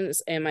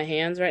expressions and my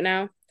hands right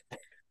now.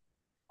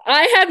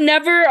 I have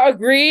never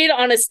agreed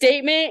on a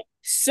statement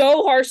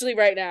so harshly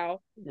right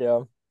now.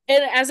 Yeah.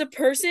 And as a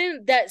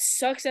person that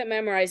sucks at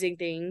memorizing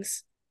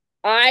things,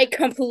 I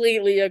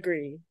completely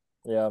agree.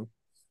 Yeah.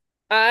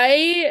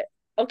 I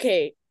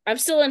okay, I'm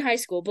still in high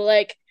school, but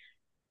like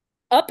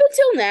up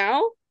until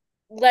now,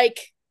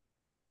 like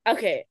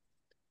okay,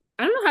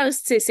 I don't know how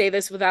to say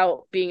this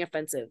without being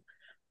offensive,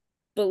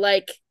 but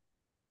like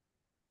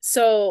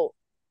so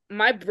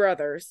my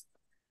brothers,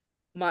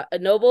 my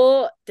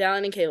Noble,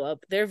 Dallin, and Caleb,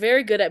 they're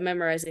very good at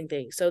memorizing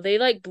things. So they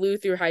like blew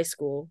through high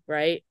school,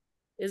 right?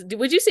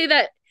 Would you say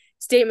that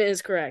statement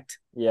is correct?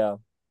 Yeah.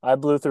 I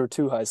blew through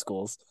two high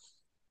schools.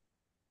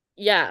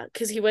 Yeah,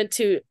 because he went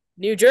to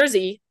New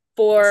Jersey Yes.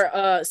 for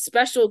a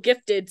special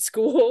gifted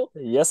school.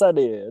 Yes, I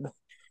did.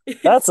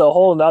 That's a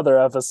whole nother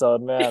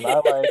episode, man.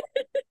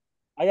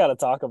 I gotta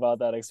talk about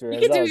that You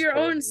experience. can That do was your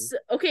own. crazy.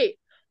 Okay,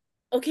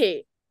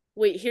 okay.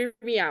 Wait, hear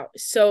me out.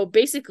 So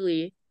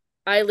basically,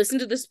 I listened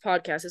to this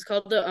podcast. It's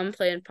called the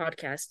Unplanned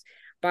Podcast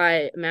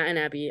by Matt and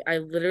Abby. I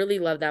literally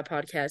love that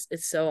podcast.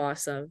 It's so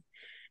awesome.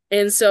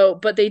 And so,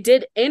 but they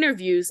did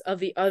interviews of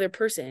the other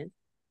person.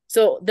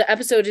 So the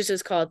episode is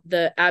just called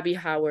the Abby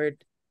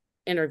Howard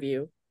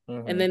interview.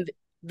 And Mm-hmm. then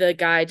the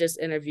guy just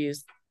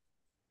interviews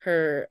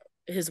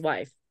his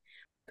wife.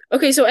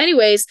 Okay, so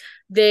anyways,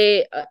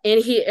 they and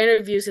he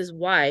interviews his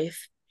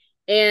wife,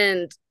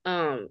 and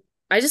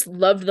I just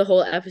loved the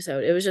whole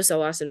episode. It was just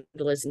so awesome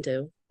to listen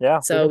to. Yeah,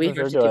 we So can we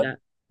for have sure to do do it. that.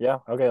 Yeah,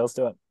 okay, let's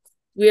do it.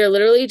 We are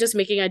literally just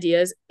making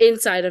ideas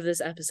inside of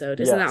this episode.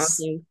 Isn't that Yes.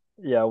 awesome?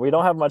 Yeah, we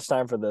don't have much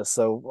time for this,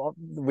 so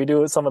we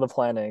do some of the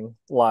planning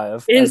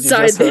live, as you just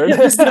Inside the heard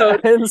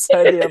episode.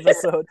 inside the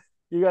episode.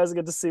 You guys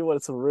get to see what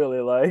it's really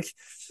like.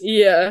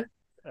 Yeah.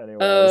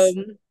 Anyways,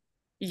 Um.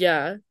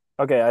 Yeah.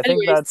 okay, I think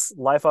Anyways. that's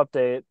life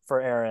update for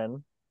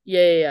Aaron.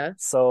 Yeah. Yeah. Yeah.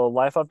 So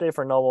life update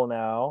for Noble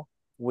now.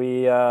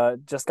 We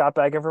just got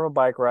back in from a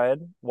bike ride.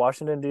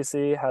 Washington,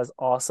 D.C. has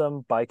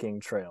awesome biking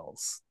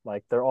trails.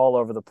 Like they're all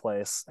over the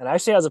place. And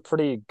actually has a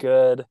pretty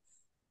good,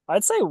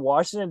 I'd say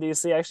Washington,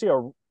 D.C.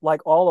 actually like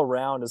all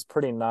around is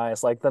pretty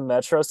nice. Like the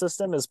metro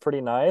system is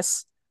pretty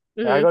nice.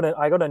 And Mm-hmm.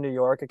 I go to New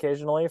York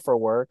occasionally for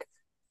work,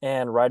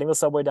 and riding the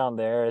subway down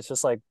there, it's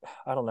just like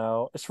I don't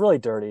know, it's really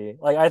dirty.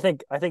 Like I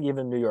think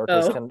even New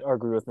Yorkers Oh, can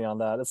agree with me on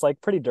that. It's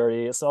like pretty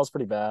dirty. It smells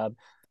pretty bad.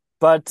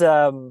 But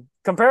I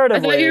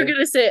comparatively, thought you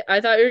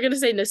were gonna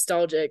say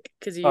nostalgic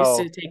because you used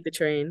to oh, take the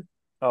train.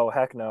 oh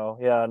heck no.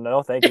 Yeah,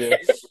 no, thank you.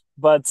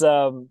 But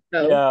Oh,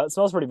 yeah, it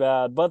smells pretty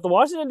bad. But the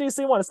Washington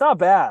D.C. one, it's not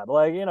bad.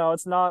 Like,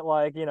 it's not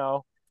like,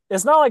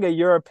 it's not like a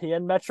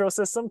European metro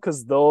system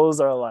because those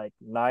are like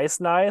nice.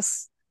 oh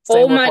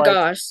Same with my like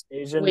gosh.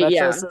 Asian Wait, metro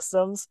yeah.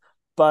 systems.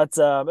 But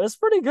it's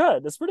pretty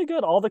good. It's pretty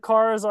good. All the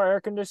cars are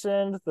air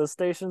conditioned. The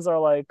stations are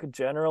like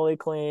generally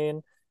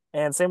clean.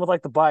 And same with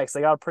like the bikes.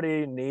 They got a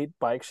pretty neat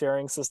bike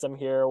sharing system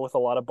here with a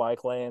lot of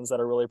bike lanes that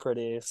are really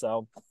pretty.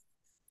 So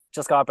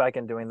just got back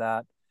in doing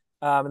that.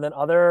 And then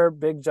other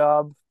big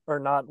job. or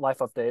not life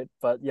update,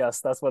 but yes,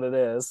 that's what it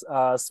is.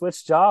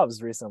 Switched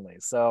jobs recently.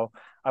 So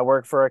I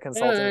work for a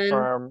consulting Fun.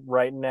 firm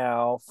right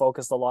now,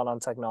 focused a lot on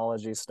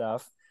technology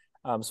stuff.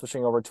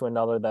 Switching over to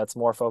another that's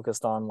more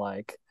focused on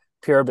like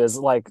pure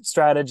business, like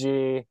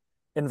strategy,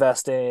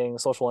 investing,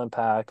 social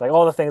impact, like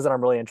all the things that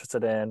I'm really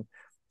interested in.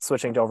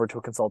 Switching over to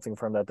a consulting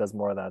firm that does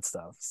more of that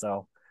stuff.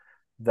 So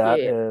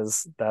Yeah.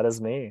 that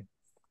is me.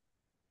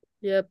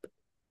 Yep.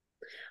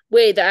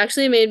 Wait, that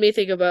actually made me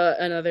think about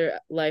another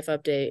life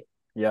update.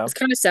 Yeah. It's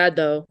kind of sad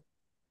though.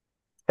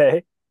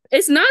 Okay.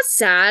 It's not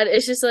sad.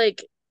 It's just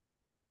like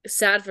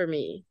sad for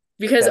me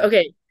because Okay.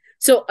 okay,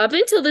 so up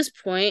until this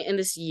point in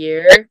this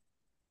year,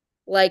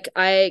 like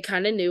I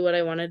kind of knew what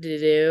I wanted to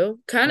do.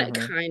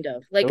 Mm-hmm. Kind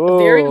of. Like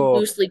very Ooh,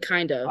 loosely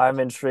kind of. I'm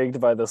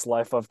intrigued by this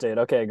life update.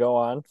 Okay, go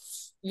on.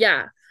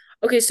 Yeah.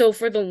 Okay, so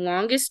for the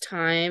longest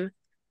time,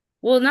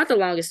 well, not the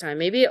longest time,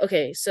 maybe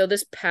okay, so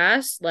this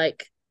past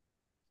like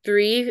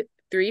three,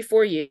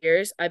 4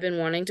 years, I've been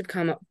wanting to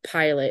become a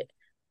pilot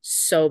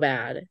so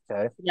bad.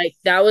 Okay. Like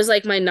that was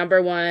like my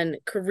number one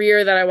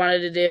career that I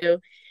wanted to do.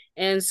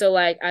 And so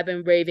like I've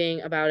been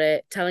raving about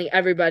it, telling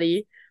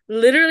everybody,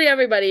 literally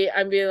everybody,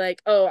 I'm being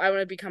like, oh, I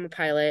want to become a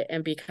pilot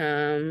and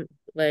become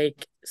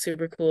like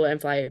super cool and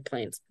fly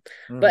planes.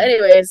 But Mm-hmm.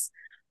 anyways,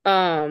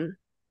 um,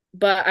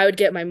 but I would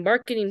get my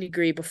marketing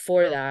degree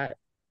before that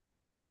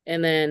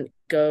and then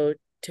go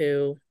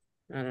to,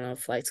 I don't know,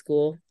 flight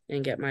school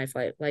and get my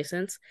flight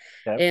license.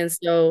 Okay. And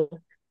so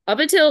up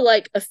until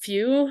like a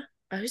few,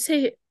 I would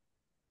say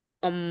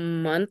a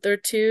month or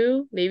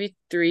two, maybe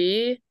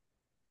three,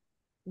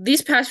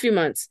 these past few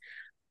months,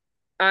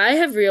 I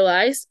have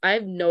realized I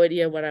have no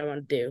idea what I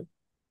want to do.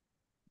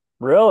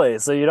 Really?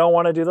 So you don't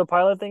want to do the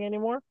pilot thing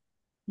anymore?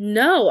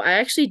 No, I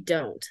actually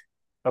don't.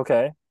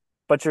 Okay.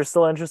 But you're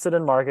still interested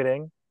in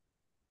marketing.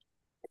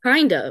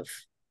 Kind of.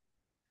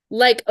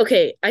 Like,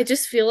 okay, I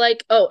just feel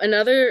like, oh,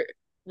 another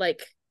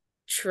like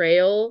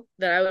trail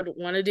that I would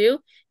want to do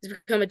is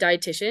become a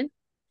dietitian.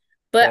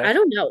 But Okay. I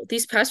don't know.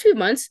 These past few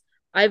months,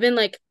 I've been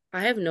like,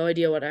 I have no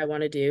idea what I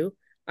want to do.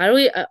 I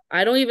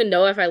don't even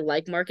know if I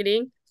like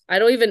marketing. I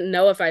don't even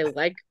know if I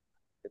like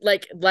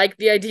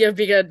the idea of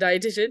being a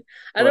dietitian.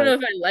 I don't know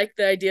Right. if I like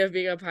the idea of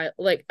being a pilot.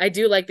 Like I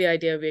do like the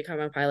idea of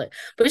becoming a pilot,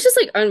 but it's just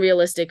like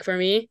unrealistic for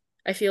me.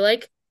 I feel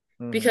like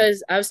Mm-hmm.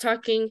 because I was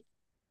talking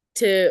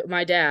to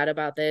my dad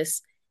about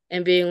this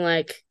and being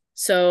like,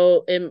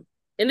 so in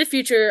the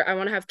future, I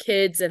want to have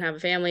kids and have a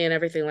family and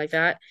everything like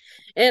that.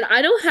 And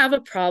I don't have a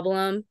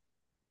problem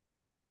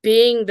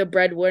being the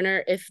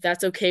breadwinner if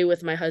that's okay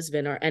with my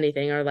husband or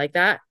anything or like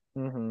that.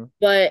 Mm-hmm.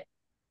 But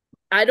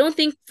I don't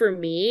think for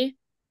me,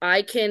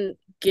 I can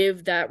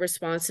give that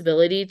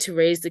responsibility to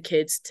raise the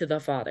kids to the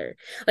father.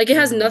 Like it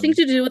has nothing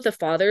Mm-hmm. to do with the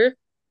father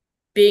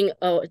being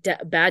a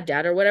bad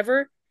dad or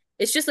whatever.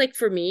 It's just like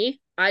for me,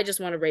 I just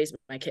want to raise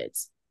my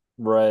kids.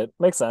 Right.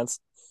 Makes sense.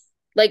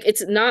 Like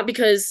it's not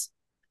because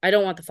I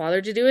don't want the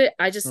father to do it.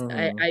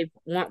 Mm-hmm. I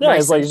want Yeah, my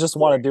it's son like to you just do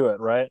want it. to do it,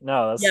 right?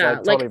 No, that's Yeah, like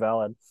totally like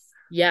valid.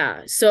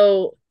 yeah.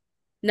 So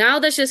now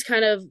that's just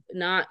kind of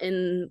not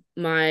in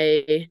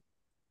my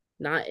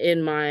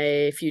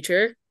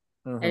future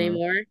Mm-hmm.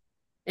 anymore.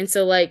 And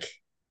so like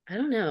I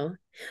don't know.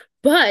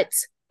 But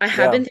I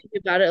have Yeah. been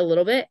thinking about it a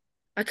little bit.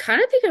 I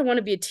kind of think I want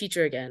to be a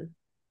teacher again.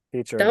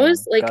 Teacher That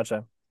was again.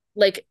 Gotcha.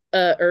 like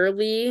a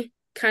early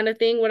kind of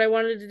thing what I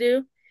wanted to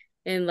do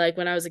and like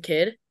when I was a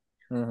kid.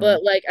 Mm-hmm.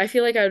 But like I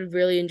feel like I would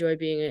really enjoy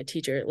being a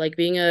teacher, like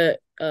being a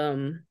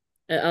an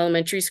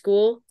elementary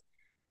school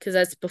because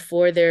that's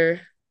before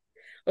they're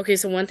okay,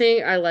 so one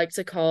thing I like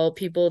to call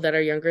people that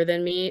are younger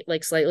than me,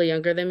 like slightly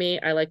younger than me,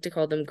 I like to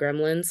call them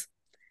gremlins.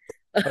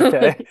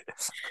 Okay.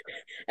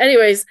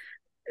 Anyways,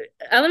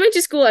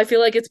 elementary school, I feel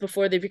like it's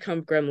before they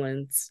become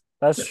gremlins.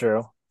 That's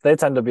true. They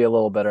tend to be a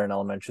little better in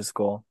elementary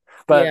school.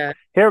 But Yeah.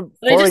 here, But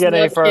I before we just get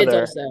any love kids further,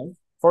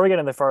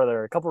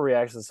 also. a couple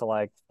reactions to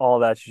like all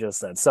that you just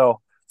said.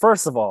 So,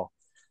 first of all,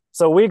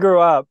 so we grew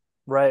up,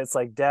 right? It's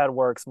like dad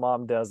works,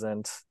 mom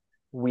doesn't.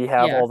 We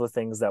have Yeah. all the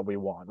things that we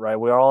want, right?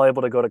 We're all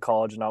able to go to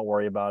college and not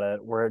worry about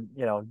it.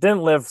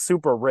 Didn't live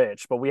super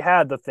rich, but we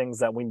had the things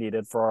that we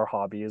needed for our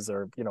hobbies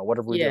or,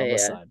 whatever we did Yeah, on the yeah.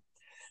 side.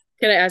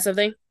 Can I add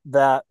something?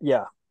 That,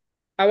 yeah,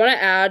 I want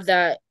to add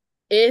that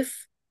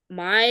if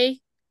my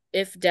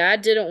if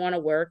dad didn't want to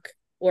work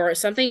or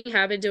something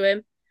happened to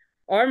him,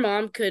 our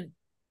mom could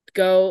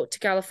go to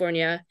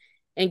California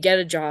and get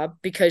a job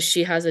because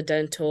she has a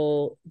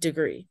dental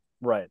degree.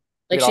 right.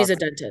 Like We'd all she's have a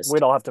to, we'd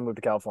dentist. all have to move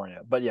to California,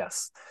 but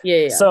yes. Yeah,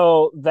 yeah, yeah.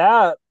 So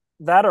that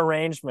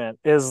arrangement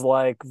is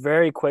like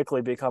very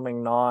quickly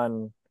becoming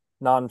non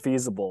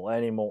feasible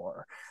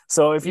anymore.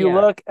 So if you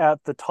Yeah. look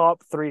at the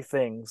top three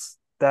things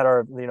that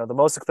are the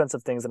most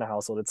expensive things in a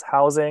household, it's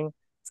housing,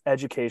 it's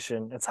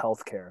education, it's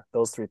healthcare.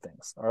 Those three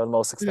things are the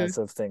most Mhm.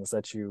 expensive things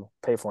that you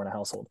pay for in a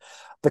household.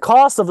 The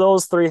cost of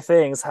those three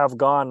things have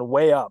gone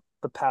way up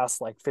the past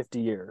like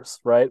 50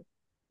 years, right?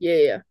 Yeah,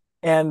 yeah.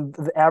 And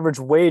the average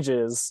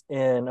wages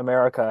in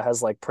America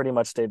has like pretty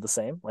much stayed the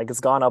same. Like it's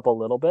gone up a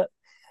little bit.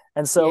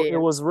 And so Yeah, it yeah.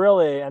 was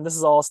really, and this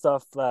is all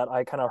stuff that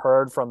I kind of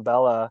heard from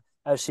Bella.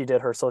 as she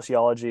did her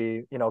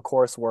sociology,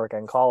 coursework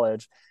in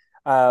college.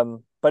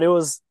 But it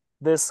was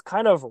this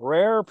kind of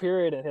rare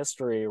period in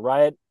history,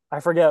 right? I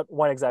forget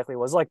when exactly it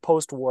was, like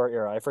post-war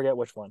era. I forget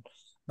which one.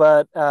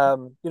 But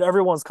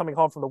everyone's coming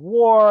home from the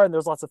war, and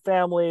there's lots of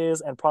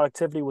families, and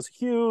productivity was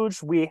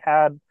huge. We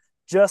had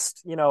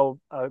just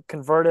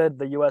converted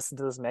the U.S.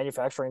 into this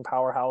manufacturing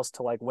powerhouse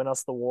to like win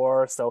us the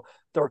war. So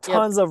there were Yep.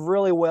 tons of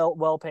really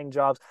well paying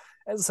jobs,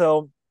 and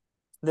so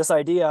this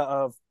idea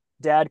of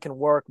dad can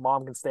work,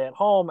 mom can stay at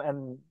home,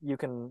 and you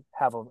can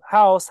have a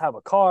house, have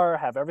a car,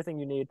 have everything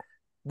you need.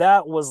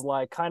 That was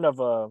like kind of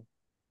a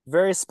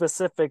very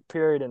specific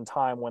period in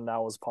time when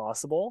that was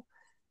possible.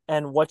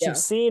 And what you've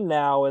Yeah. seen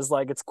now is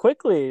like it's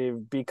quickly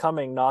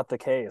becoming not the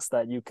case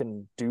that you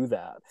can do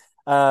that.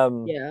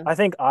 Yeah. I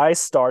think I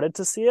started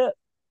to see it,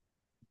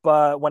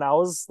 but when I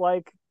was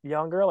like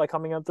younger, like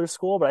coming up through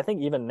school, but I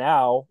think even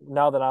now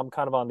that I'm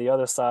kind of on the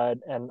other side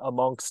and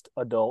amongst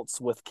adults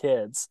with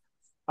kids,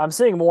 I'm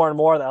seeing more and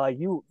more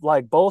that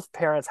like both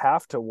parents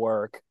have to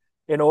work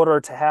in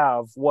order to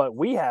have what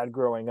we had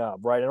growing up,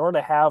 right? In order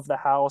to have the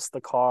house,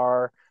 the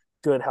car,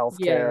 good health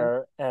Yeah.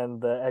 care,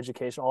 and the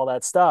education, all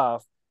that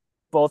stuff,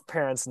 both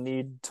parents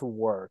need to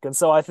work. And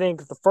so I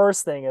think the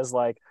first thing is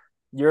like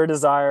your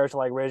desire to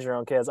like raise your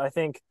own kids. I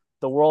think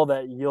the world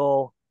that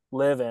you'll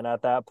live in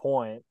at that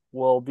point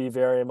will be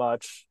very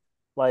much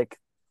like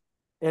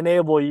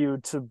enable you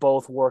to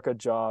both work a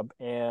job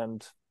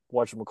and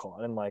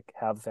whatchamacallit and like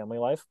have a family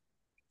life.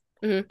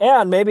 Hmm.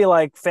 And maybe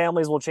like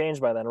families will change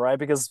by then, right?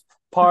 Because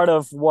part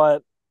of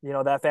what,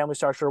 that family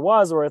structure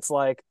was where it's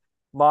like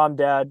mom,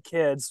 dad,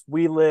 kids,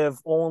 we live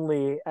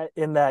only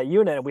in that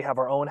unit. We have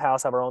our own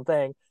house, have our own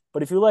thing.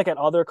 But if you look at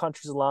other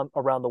countries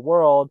around the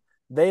world,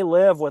 they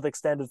live with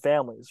extended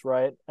families,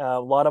 right? A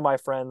lot of my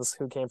friends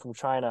who came from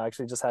China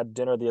actually just had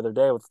dinner the other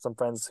day with some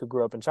friends who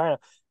grew up in China.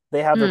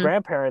 They have their Hmm.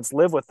 grandparents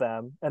live with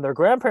them, and their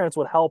grandparents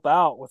would help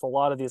out with a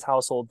lot of these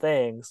household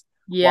things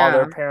while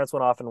their Yeah. parents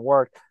went off and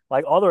worked.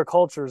 Like other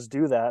cultures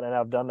do that and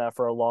have done that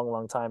for a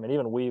long time, and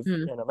even we've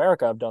Hmm. in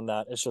America have done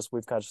that. It's just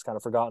we've kind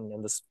of forgotten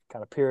in this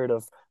kind of period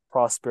of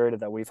prosperity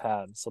that we've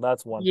had. So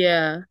that's one thing.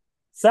 Yeah. And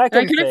I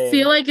Second kind of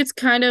feel thing. like it's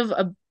kind of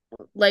a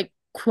like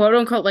quote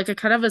unquote like a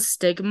kind of a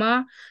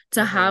stigma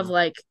to have Mm-hmm.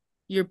 like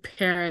your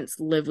parents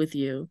live with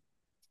you.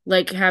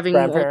 Like having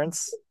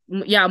Grandparents.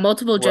 yeah,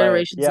 multiple Right,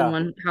 generations in yeah.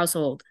 one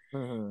household.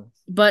 Mm-hmm.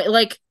 But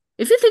like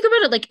if you think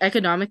about it like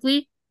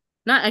economically,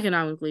 not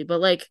economically, but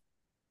like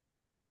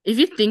if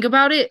you think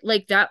about it,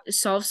 like that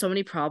solves so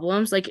many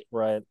problems. Like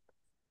Right.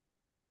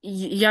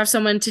 you have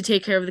someone to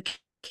take care of the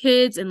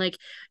kids and like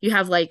you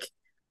have like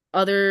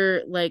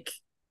other like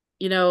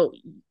you know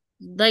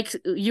like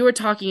you were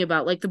talking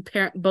about like the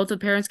parent both the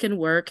parents can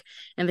work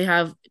and they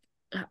have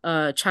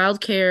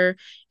childcare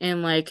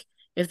and like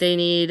if they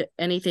need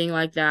anything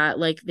like that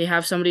like they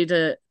have somebody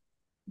to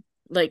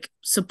like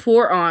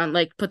support on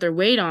like put their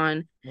weight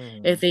on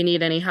Mm-hmm. if they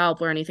need any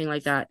help or anything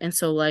like that. And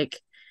so like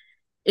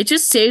it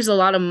just saves a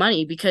lot of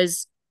money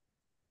because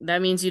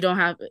that means you don't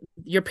have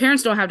your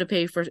parents don't have to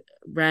pay for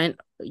rent.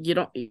 You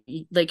don't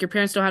like your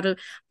parents don't have to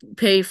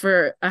pay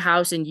for a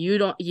house and you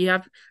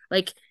have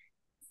like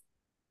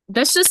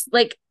that's just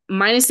like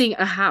minusing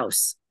a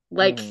house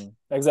like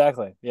Mm-hmm.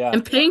 Exactly. Yeah.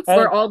 and paying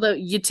for And all the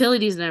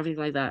utilities and everything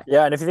like that.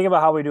 yeah, and if you think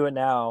about how we do it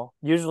now,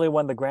 usually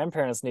when the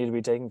grandparents need to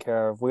be taken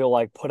care of, we'll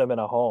like put them in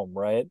a home,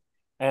 right?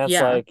 And it's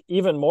Yeah. like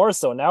even more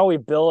so now we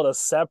build a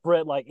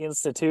separate like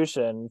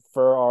institution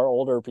for our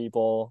older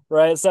people,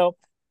 right? So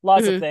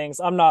lots of Hmm. things.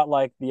 I'm not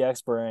like the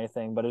expert or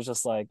anything, but it's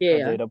just like Yeah, a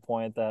yeah. data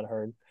point that I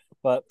heard.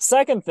 But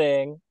second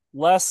thing,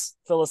 less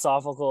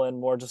philosophical and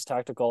more just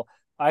tactical.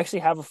 I actually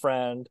have a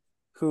friend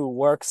who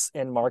works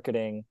in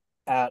marketing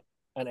at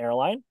an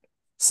airline.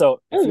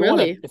 So Oh,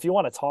 really? if you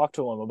want to talk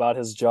to him about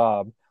his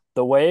job,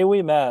 the way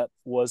we met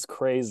was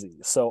crazy.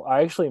 So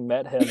I actually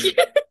met him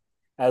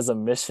as a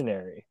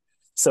missionary.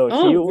 So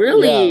Oh, yeah,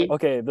 really?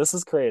 okay, this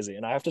is crazy.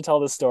 And I have to tell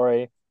this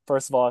story.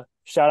 First of all,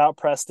 shout out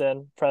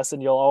Preston.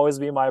 Preston, you'll always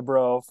be my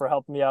bro for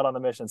helping me out on the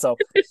mission. So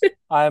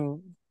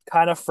I'm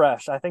kind of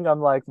fresh. I think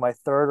I'm like my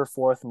third or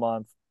fourth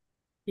month.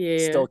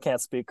 Yeah. Still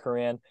can't speak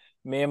Korean.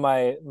 Me and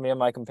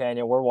my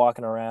companion, we're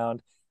walking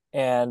around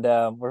and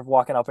we're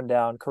walking up and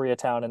down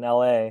Koreatown in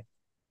LA.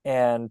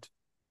 And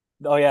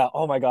oh yeah,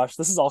 oh my gosh,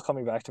 this is all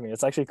coming back to me.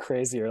 It's actually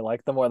crazier.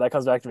 Like the more that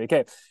comes back to me.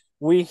 Okay,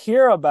 we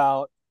hear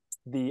about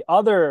the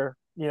other,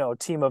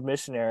 team of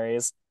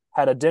missionaries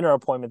had a dinner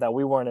appointment that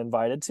we weren't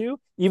invited to,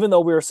 even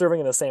though we were serving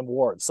in the same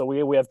ward. So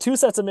we have two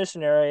sets of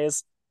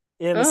missionaries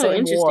in the Oh, same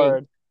interesting.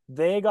 ward.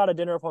 They got a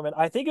dinner appointment.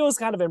 I think it was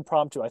kind of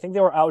impromptu. I think they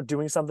were out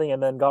doing something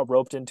and then got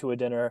roped into a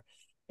dinner.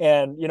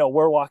 And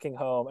we're walking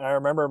home, and I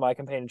remember my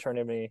companion turned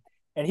to me,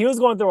 and he was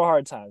going through a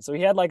hard time. So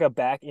he had like a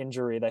back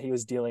injury that he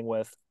was dealing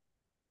with,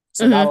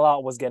 so not a Hmm.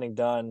 lot was getting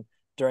done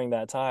during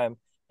that time.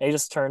 And he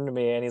just turned to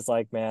me and he's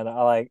like, "Man,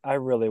 I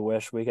really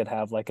wish we could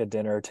have like a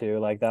dinner too.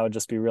 Like that would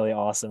just be really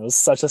awesome." It was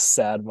such a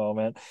sad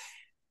moment.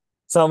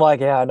 So I'm like,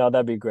 "Yeah, no,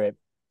 that'd be great."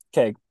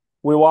 Okay,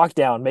 we walk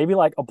down maybe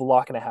like a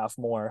block and a half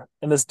more,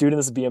 and this dude in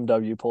this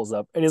BMW pulls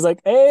up, and he's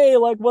like, "Hey,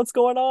 like what's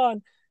going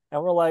on?"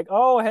 And we're like,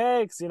 oh,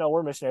 hey, because,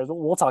 we're missionaries.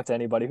 We'll talk to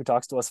anybody who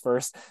talks to us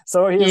first.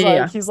 So Yeah,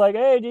 yeah. he's like,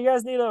 hey, do you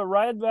guys need a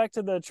ride back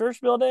to the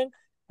church building?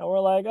 And we're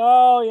like,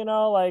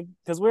 oh, like,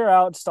 because we were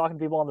out just talking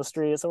to people on the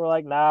street. So we're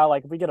like, nah,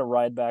 like, if we get a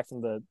ride back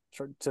from the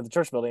church to the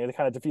church building, it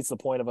kind of defeats the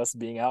point of us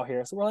being out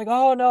here. So we're like,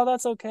 oh, no,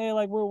 that's okay.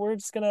 Like, we're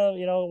just gonna,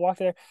 walk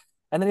there.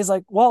 And then he's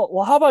like, well,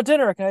 how about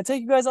dinner? Can I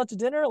take you guys out to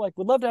dinner? Like,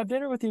 we'd love to have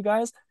dinner with you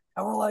guys.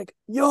 And we're like,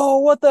 yo,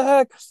 what the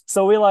heck?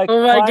 So we like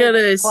Oh my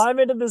goodness. climb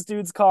into this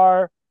dude's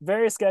car.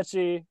 Very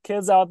sketchy.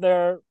 Kids out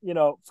there,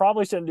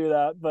 probably shouldn't do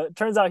that. But it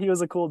turns out he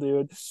was a cool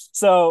dude.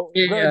 So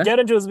Yeah. get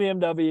into his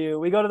BMW.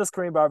 We go to this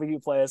Korean barbecue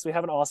place. We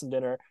have an awesome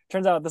dinner.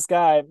 Turns out this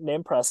guy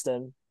named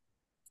Preston,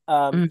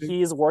 Mhm.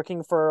 he's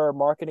working for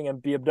marketing in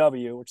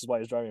BMW, which is why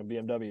he's driving a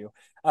BMW.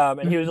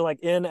 And he was Mhm. like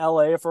in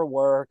LA for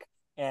work,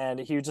 and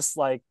he just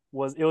like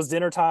it was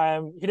dinner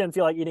time. He didn't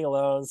feel like eating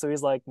alone, so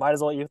he's like, might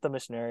as well eat with the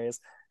missionaries.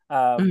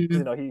 Because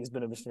Mhm. he's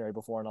been a missionary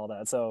before and all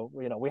that. So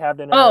we have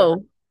dinner.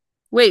 Oh,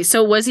 wait,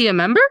 so was he a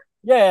member?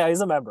 Yeah, he's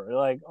a member.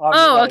 Like,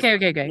 Oh, like, okay,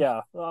 okay, okay.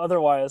 yeah.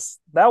 Otherwise,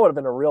 that would have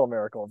been a real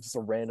miracle if just a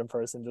random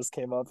person just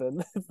came up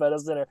and fed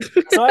us dinner.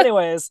 So,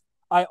 anyways,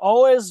 I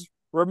always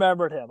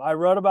remembered him. I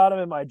wrote about him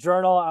in my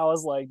journal. I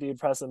was like, dude,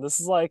 Preston, this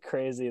is like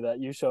crazy that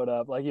you showed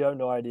up. Like, you have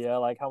no idea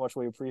like how much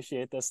we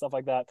appreciate this stuff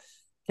like that.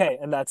 Okay,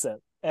 and that's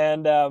it.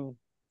 And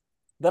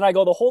then I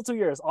go the whole 2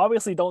 years.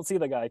 Obviously, don't see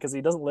the guy because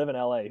he doesn't live in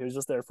LA. He was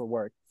just there for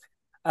work.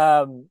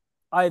 Um,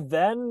 I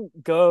then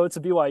go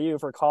to BYU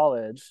for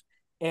college,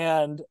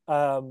 and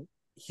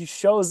he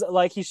shows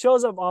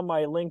up on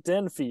my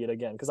LinkedIn feed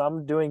again because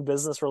I'm doing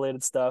business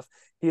related stuff.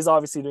 He's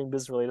obviously doing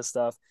business related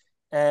stuff,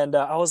 and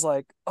I was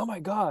like, oh my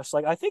gosh,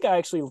 like I think I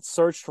actually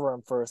searched for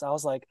him first. I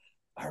was like,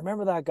 I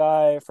remember that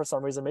guy for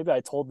some reason. Maybe I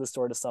told this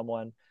story to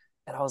someone.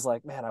 And I was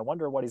like, man, I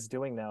wonder what he's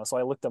doing now. So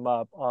I looked him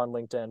up on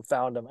LinkedIn,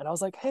 found him, and I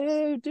was like,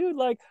 hey, dude,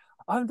 like,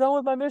 I'm done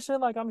with my mission.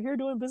 Like, I'm here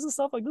doing business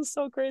stuff. Like, this is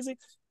so crazy.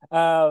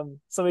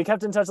 So we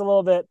kept in touch a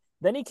little bit.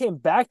 Then he came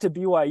back to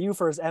BYU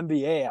for his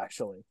MBA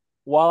actually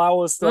while I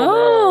was still there.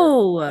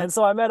 Oh, And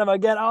so I met him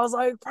again. I was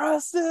like,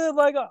 Preston,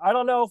 like I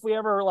don't know if we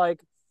ever like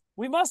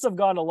we must have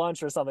gone to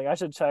lunch or something. I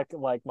should check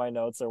like my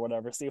notes or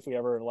whatever, see if we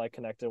ever like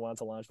connected, went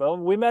to lunch. But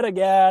we met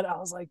again. I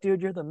was like,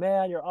 dude, you're the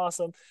man, you're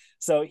awesome.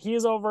 So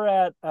he's over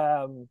at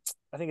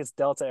I think it's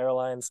Delta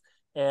Airlines,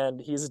 and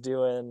he's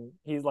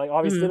like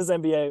obviously did mhm. his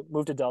MBA,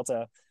 moved to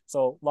Delta.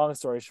 So long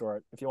story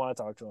short, if you want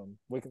to talk to him,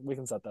 we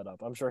can set that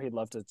up. I'm sure he'd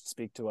love to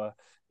speak to a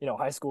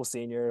high school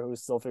senior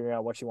who's still figuring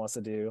out what she wants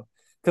to do.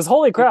 Because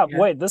holy crap, Yeah.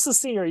 wait, this is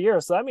senior year,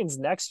 so that means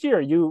next year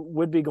you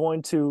would be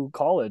going to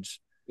college.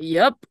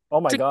 Yep.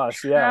 Oh my To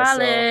gosh, yeah. So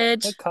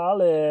to college.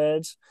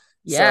 college.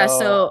 Yeah, So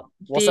so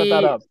we'll set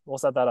that the up. We'll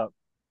set that up.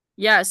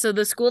 so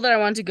the school that I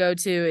want to go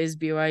to is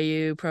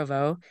BYU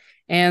Provo.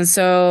 And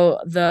so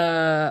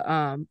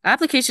the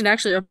application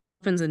actually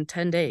opens in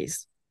 10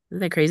 days. Isn't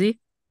that crazy?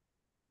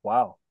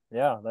 Wow.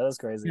 Yeah, that is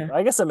crazy. Yeah.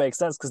 I guess it makes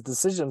sense because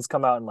decisions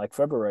come out in like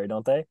February,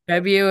 don't they?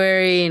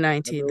 February 19th,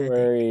 I think.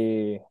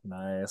 February.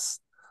 Nice.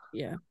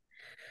 Yeah.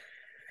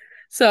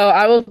 So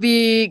I will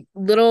be a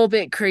little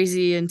bit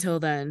crazy until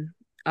then.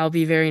 I'll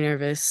be very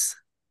nervous.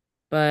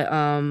 But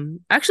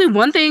actually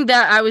one thing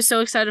that I was so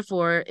excited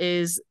for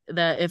is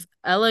that if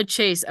Ella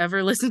Chase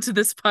ever listened to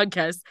this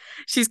podcast,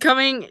 she's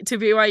coming to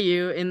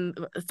BYU in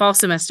fall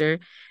semester,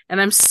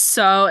 and I'm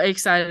so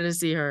excited to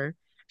see her.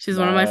 She's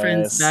one of my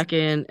friends Nice. back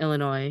in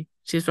Illinois.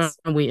 She's from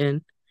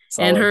Wheaton.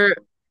 And Solid.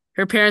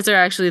 her parents are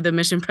actually the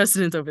mission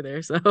presidents over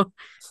there. So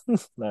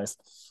Nice.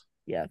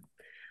 yeah.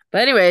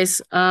 But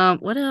anyways,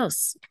 what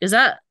else? Is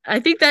that I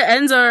think that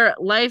ends our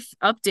life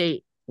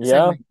update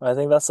Yeah, segment. I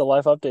think that's the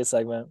life update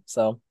segment.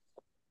 So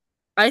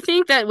I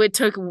think that it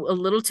took a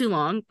little too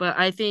long, but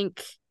I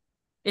think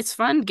it's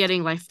fun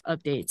getting life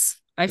updates.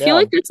 I feel yeah,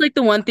 like that's like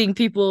the one thing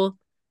people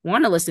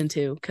want to listen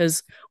to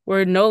because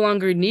we're no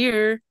longer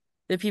near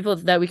the people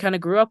that we kind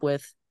of grew up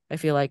with. I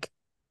feel like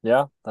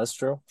yeah, that's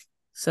true.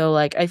 so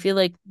like I feel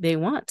like they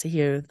want to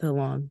hear the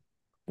long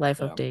life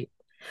Yeah, update.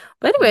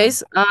 But yeah.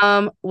 anyways,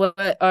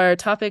 what our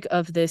topic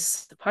of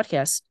this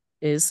podcast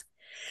is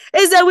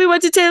that we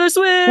went to Taylor We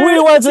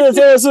Swift. went to the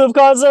Taylor Swift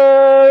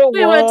concert.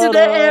 We went to What the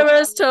up?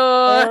 Eras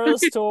tour.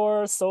 Eras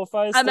tour,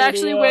 SoFi I'm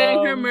actually wearing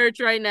her Stadium. merch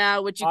right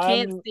now, which you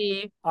can't I'm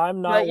see,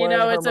 I'm but not you wearing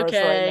know her it's merch right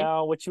okay.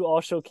 now, which you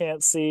also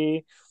can't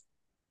see.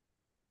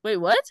 Wait,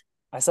 what?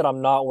 I said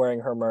I'm not wearing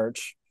her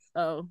merch.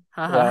 Oh,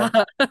 ha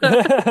Yeah. ha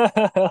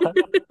ha.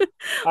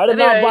 I did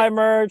not Anyway, buy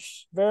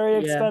merch. Very yeah,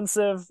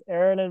 expensive.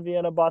 Aaron and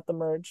Vienna bought the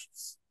merch.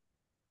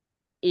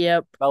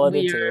 yep. Bella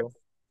did too.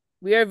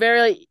 We are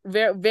very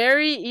very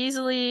very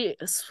easily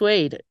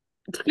swayed.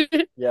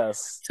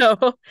 Yes. So,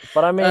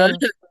 But I uh, mean,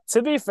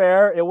 to be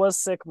fair, it was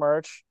sick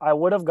merch. I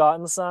would have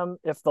gotten some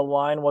if the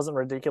line wasn't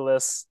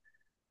ridiculous.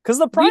 Because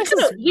the prices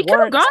we could have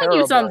weren't gotten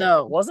you some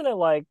terrible. though. Wasn't it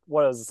like,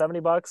 what was it,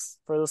 $70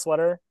 for the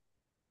sweater?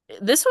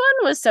 This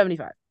one was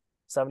 75.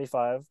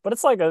 75. But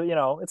it's like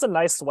it's a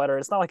nice sweater.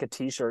 It's not like a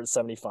t-shirt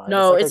 75. It's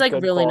No, like it's a like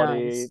good really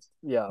quality, nice.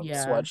 yeah,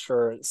 Yeah,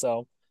 sweatshirt.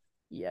 So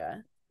yeah.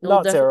 It'll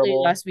not definitely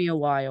terrible. last me a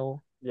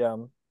while. Yeah.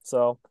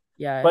 So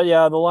Yeah. But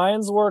yeah, the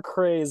Lions were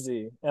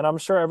crazy, and I'm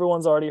sure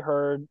everyone's already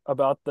heard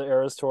about the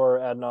Eras Tour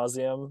ad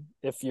nauseum.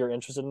 If you're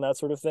interested in that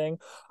sort of thing,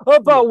 Yeah.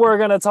 but we're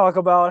gonna talk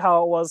about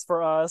how it was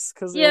for us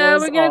because it Yeah,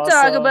 was we're gonna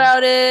talk awesome.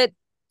 about it.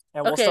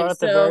 And we'll Okay, start at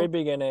the very so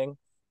beginning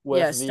with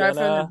yeah, start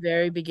from the Vienna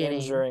very beginning.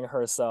 injuring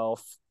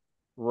herself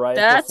right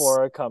That's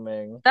before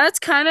coming. that's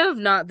kind of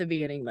not the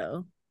beginning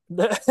though.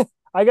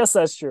 I guess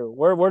that's true.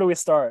 Where do we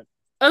start?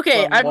 Okay,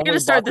 From I'm when we gonna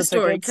start bought the the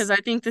story tickets? because I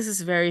think this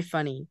is very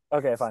funny.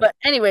 Okay, fine. But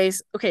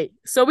anyways, okay,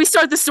 so we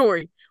start the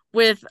story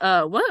with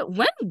what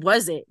when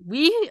was it?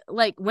 We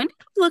like when did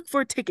we look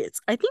for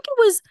tickets? I think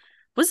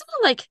wasn't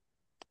it like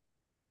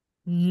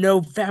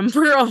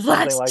November of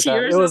Something like last that.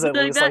 year or It was something at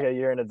like least like that? a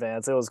year in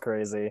advance. It was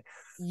crazy.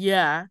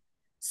 Yeah.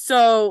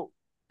 So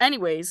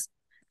anyways,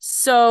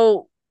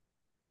 so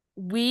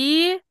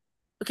we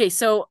okay,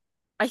 so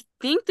I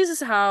think this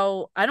is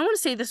how I don't want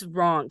to say this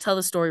wrong, tell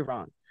the story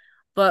wrong.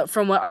 But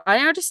from what I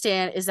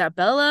understand is that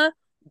Bella,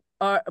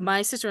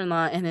 my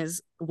sister-in-law and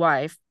his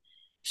wife,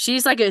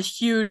 she's like a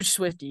huge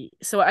Swiftie.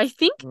 So I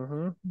think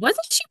Hmm.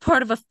 wasn't she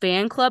part of a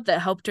fan club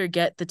that helped her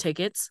get the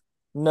tickets?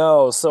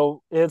 No,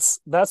 so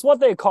that's what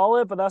they call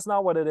it, but that's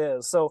not what it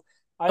is. So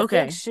I think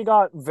Okay. she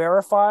got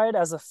verified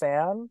as a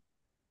fan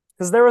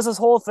because there was this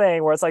whole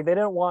thing where it's like they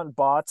didn't want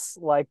bots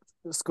like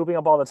scooping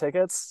up all the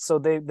tickets. So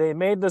they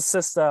made this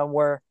system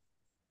where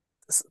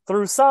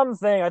through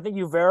something, I think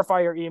you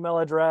verify your email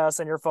address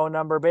and your phone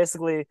number,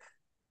 basically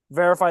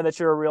verify that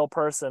you're a real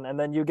person, and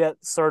then you get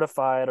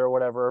certified or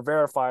whatever, or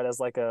verified as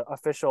like a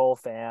official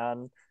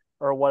fan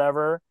or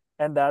whatever.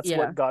 And that's Yeah.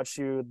 what got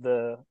you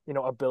the,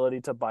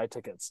 ability to buy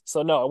tickets.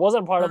 So no, it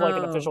wasn't part of like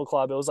an Oh. official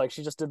club. It was like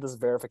she just did this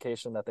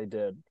verification that they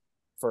did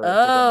for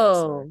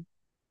Ticketmaster. Oh.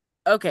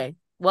 Okay.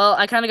 Well,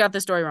 I kind of got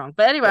the story wrong.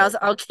 But anyway, Right.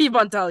 I'll keep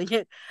on telling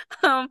it.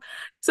 Um,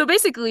 so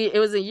basically it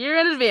was a year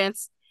in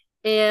advance.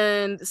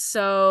 And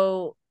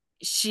so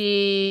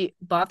she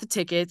bought the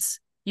tickets.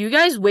 You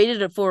guys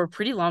waited for a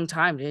pretty long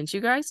time, didn't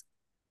you guys?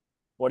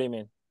 What do you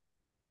mean?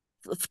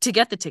 To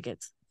get the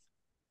tickets.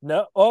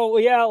 No. Oh,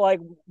 yeah, like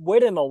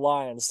wait in the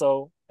line.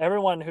 So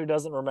everyone who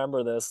doesn't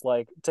remember this,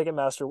 like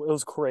Ticketmaster, it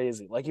was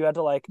crazy. Like you had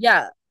to like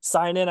Yeah.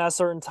 sign in at a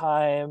certain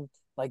time,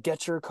 like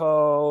get your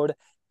code,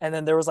 and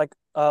then there was like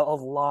a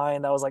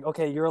line that was like,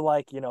 okay, you're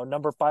like,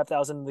 number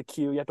 5,000 in the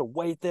queue. You have to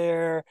wait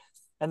there.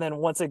 And then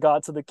once it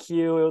got to the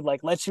queue, it would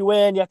like let you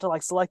in. You have to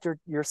like select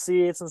your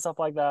seats and stuff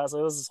like that. So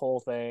it was this whole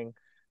thing.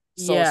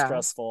 So Yeah.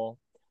 stressful.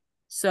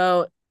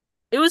 So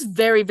it was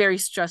very, very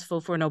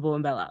stressful for Noble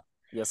and Bella.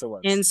 Yes, it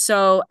was. And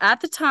so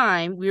at the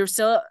time, we were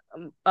still,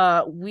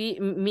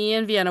 me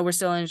and Vienna were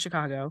still in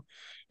Chicago.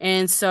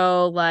 And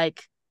so,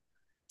 like,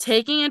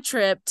 taking a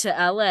trip to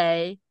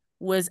LA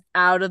was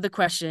out of the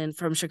question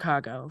from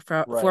Chicago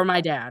for Right.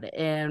 my dad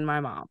and my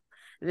mom.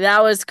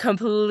 That was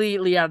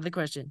completely out of the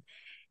question.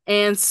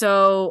 And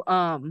so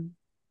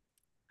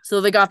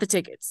they got the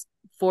tickets,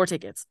 4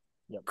 tickets.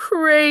 Yep.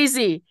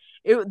 Crazy.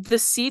 The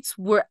seats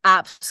were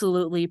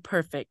absolutely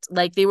perfect.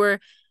 Like they were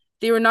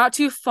not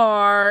too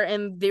far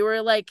and they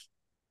were like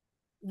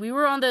we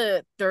were on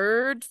the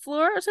third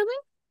floor or something.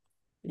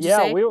 Would you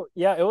Yeah, say?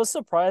 yeah, it was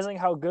surprising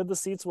how good the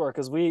seats were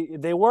because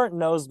they weren't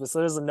nosebleed. So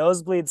there's a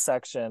nosebleed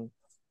section.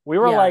 We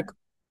were Yeah. like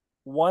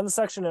one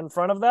section in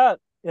front of that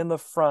in the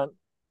front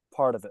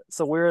part of it.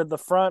 So we're the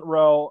front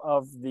row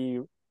of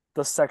the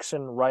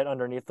section right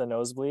underneath the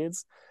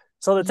nosebleeds.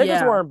 So the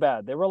tickets Yeah. weren't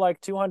bad. They were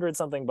like 200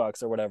 something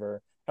bucks or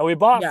whatever. And we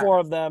bought Yeah. four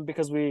of them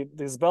because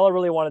Bella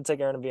really wanted to take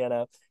Aaron to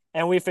Vienna.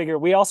 And we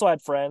figured we also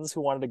had friends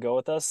who wanted to go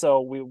with us.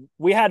 So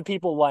we had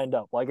people lined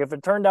up. Like if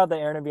it turned out that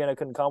Aaron and Vienna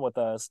couldn't come with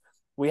us,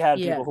 we had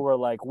Yeah. people who were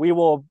like, we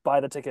will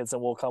buy the tickets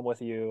and we'll come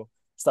with you,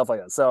 stuff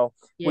like that. So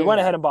we Yeah. went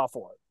Yeah. ahead and bought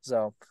four.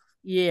 So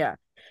Yeah.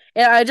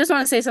 And I just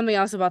want to say something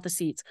else about the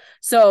seats.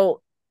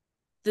 So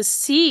the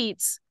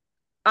seats,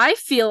 I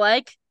feel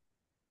like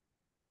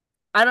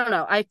I don't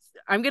know.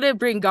 I'm gonna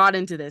bring God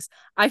into this.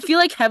 I feel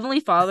like Heavenly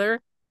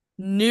Father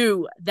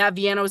knew that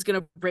Vienna was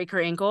gonna break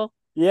her ankle.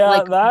 yeah,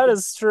 Like that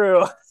is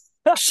true.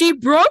 she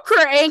broke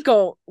her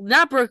ankle,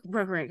 not broke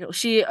her ankle.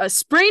 She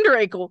sprained her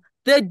ankle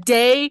the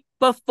day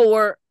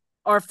before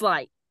our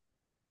flight,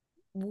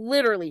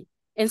 literally.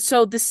 And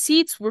so the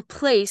seats were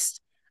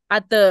placed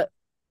at the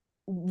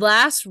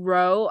last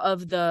row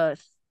of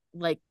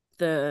like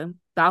the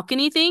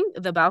balcony thing,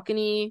 the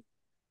balcony.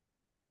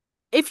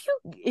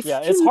 Yeah,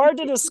 If it's you hard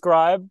to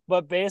describe,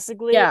 but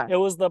basically yeah it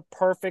was the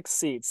perfect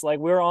seats. Like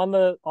we were on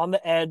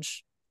the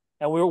edge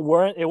and we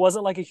weren't it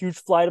wasn't like a huge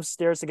flight of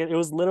stairs to get. It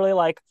was literally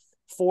like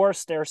four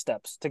stair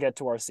steps to get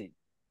to our seat.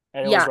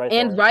 And it was yeah, right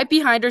and there. right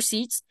behind our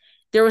seats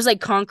there was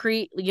like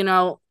concrete,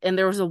 and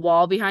there was a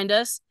wall behind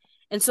us,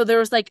 and so there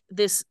was like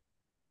this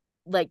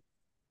like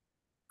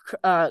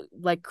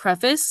like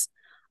crevice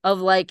of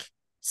like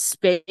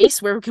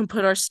space where we can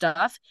put our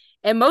stuff,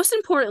 and most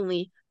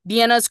importantly,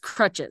 Vienna's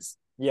crutches.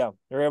 Yeah,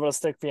 they were able to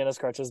stick Vienna's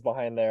crutches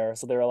behind there,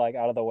 so they were like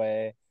out of the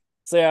way.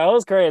 So yeah, it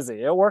was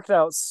crazy. It worked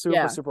out super,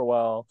 Yeah, super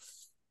well.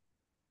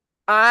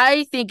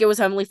 I think it was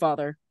Heavenly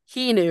Father.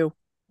 He knew.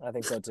 I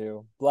think so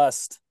too.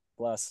 Blessed.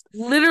 Blessed.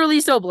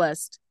 Literally so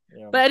blessed.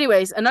 Yeah. But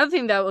anyways, another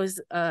thing that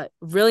was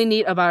really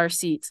neat about our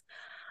seats,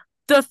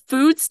 the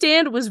food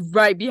stand was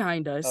right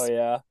behind Oh us.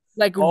 yeah.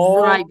 Like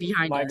right Oh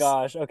behind my us.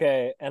 gosh.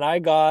 Okay. And I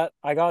got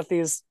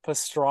these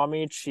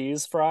pastrami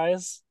cheese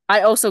fries,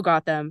 I also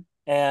got them.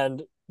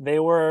 and they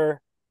were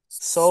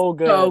so So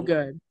good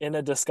good. in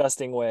a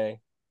disgusting way.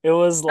 It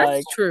was That's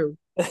like true.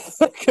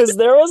 because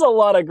there was a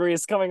lot of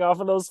grease coming off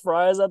of those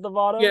fries at the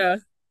bottom. Yeah.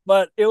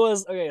 But it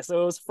was okay,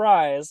 so it was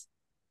fries,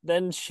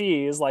 then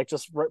cheese, like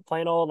just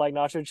plain old like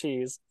nacho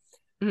cheese.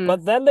 Hmm.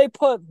 But then they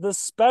put the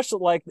special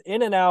like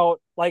in and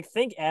out, like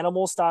think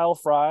animal style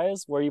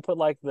fries where you put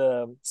like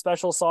the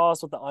special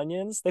sauce with the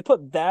onions. They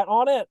put that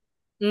on it,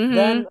 Hmm.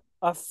 then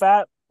a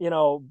fat,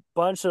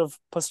 bunch of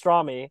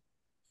pastrami,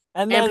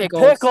 and And then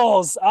pickles.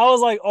 pickles. I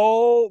was like,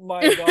 oh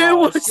my It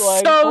was gosh,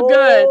 like so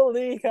good.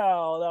 holy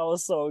cow, that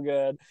was so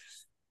good.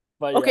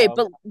 But Okay, yeah.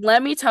 but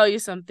let me tell you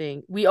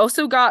something. We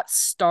also got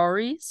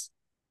Starries.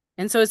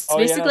 And so it's Oh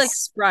basically like yes.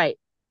 Sprite.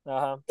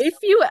 Uh-huh. If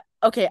you,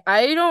 okay,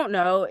 I don't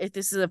know if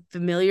this is a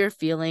familiar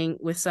feeling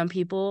with some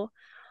people,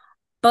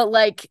 but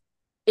like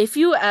if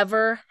you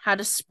ever had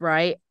a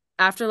Sprite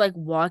after like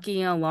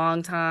walking a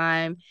long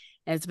time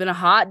and it's been a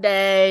hot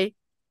day,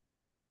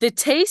 the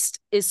taste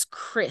is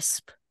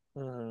crisp.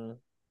 Hmm.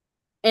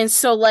 And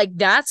so like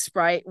that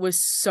Sprite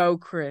was so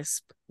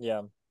crisp.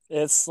 Yeah.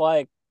 It's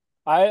like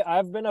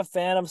I've been a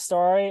fan of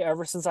Starry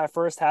ever since I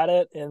first had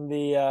it in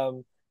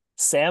the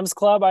Sam's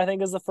Club, I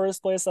think is the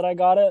first place that I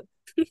got it.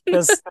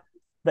 Because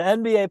the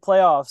NBA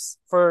playoffs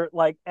for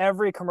like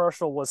every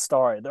commercial was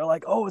Starry. They're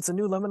like, oh, it's a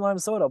new lemon lime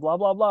soda, blah,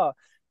 blah, blah.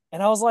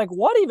 And I was like,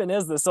 what even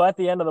is this? So at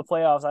the end of the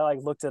playoffs, I like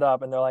looked it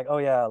up and they're like, oh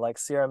yeah, like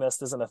Sierra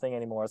Mist isn't a thing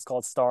anymore. It's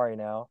called Starry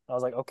now. I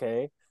was like,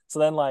 okay. So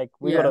then like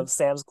we go Yeah. to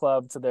Sam's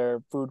Club to their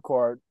food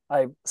court.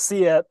 I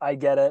see it, I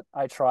get it,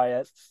 I try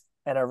it.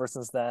 And ever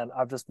since then,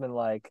 I've just been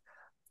like,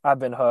 I've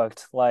been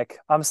hooked. Like,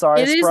 I'm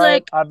sorry, It is Sprite.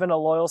 like I've been a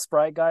loyal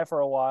Sprite guy for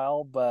a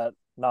while, but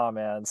nah,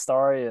 man,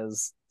 Starry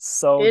is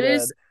so it good.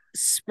 is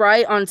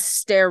Sprite on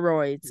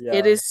steroids. It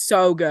Yeah. is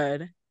so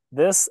good.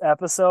 This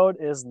episode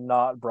is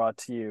not brought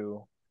to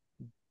you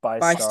by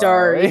By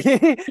Starry.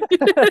 Starry.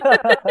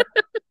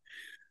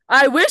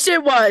 I wish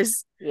it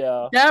was.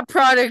 Yeah. That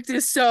product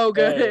is so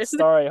Hey, good.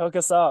 Starry, hook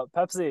us up.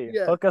 Pepsi,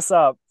 Yeah. hook us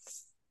up.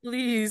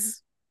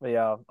 Please. But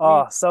yeah. We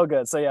Oh, so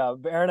good. So yeah,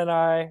 Aaron and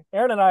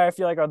I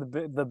feel like are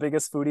the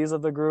biggest foodies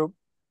of the group.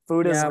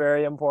 Food is yeah.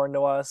 very important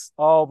to us.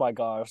 Oh my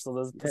gosh. So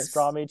those Yes.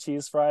 pastrami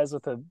cheese fries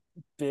with a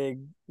big,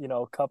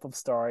 cup of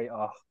Starry.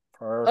 Oh,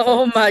 Oh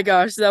perfect. my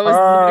gosh, that was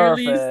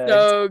literally Perfect.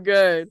 so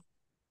good.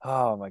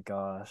 Oh my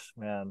gosh,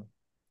 man.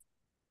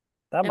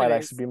 That might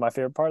actually Anyways. be my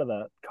favorite part of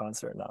that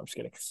concert. No, I'm just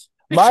kidding.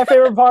 My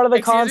favorite part of the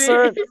Excuse me.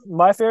 concert,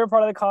 my favorite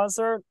part of the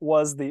concert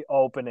was the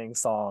opening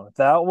song.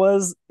 That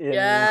was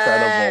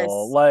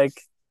incredible. Yes. Like,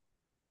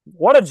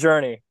 what a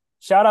journey.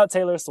 Shout out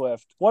Taylor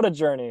Swift. What a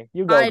journey.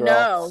 You go, I girl.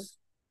 know.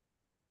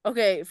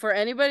 Okay, for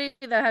anybody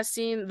that has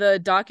seen the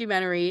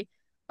documentary,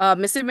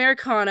 Miss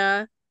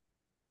Americana,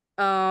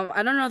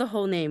 I don't know the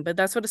whole name, but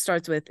that's what it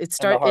starts with. And the It's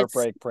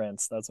Heartbreak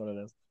Prince. That's what it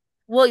is.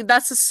 well,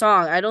 that's the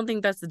song. I don't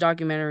think that's the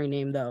documentary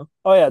name though.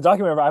 Oh yeah,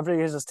 documentary. I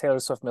think it's just Taylor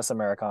Swift Miss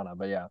Americana,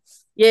 but yeah.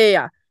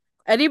 Yeah.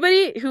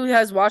 Anybody who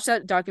has watched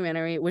that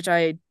documentary, which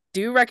I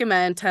do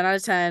recommend, 10 out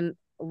of 10,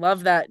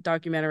 love that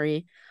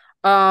documentary.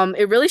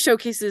 It really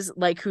showcases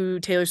like who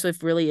Taylor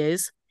Swift really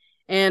is.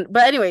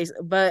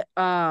 But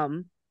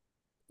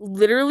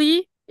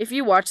literally, if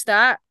you watch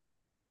that,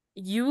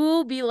 you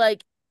will be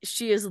like,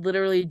 she is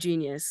literally a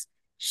genius.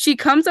 She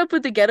comes up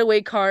with the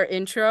getaway car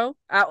intro.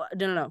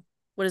 No.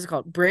 What is it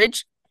called?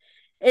 Bridge.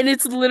 And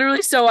it's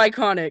literally so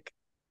iconic.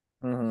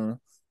 Mm-hmm.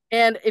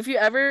 And if you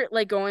ever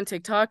like go on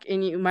TikTok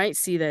and you might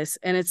see this,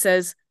 and it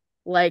says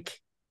like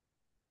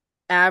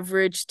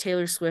average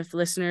Taylor Swift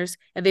listeners,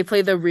 and they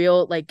play the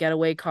real like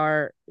getaway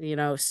car,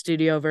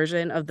 studio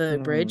version of the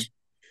Mm-hmm. bridge.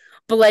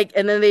 But like,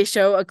 and then they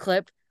show a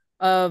clip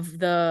of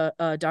the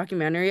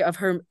documentary of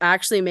her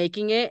actually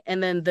making it,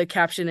 and then the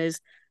caption is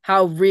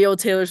how real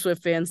Taylor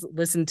Swift fans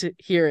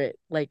hear it,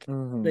 like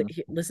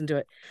Mm-hmm. listen to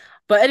it.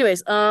 But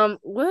anyways, we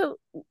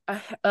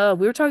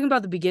were talking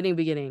about the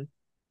beginning.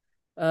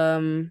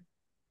 Um,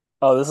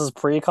 Oh, this is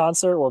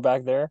pre-concert. We're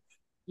back there.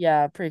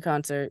 yeah,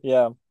 pre-concert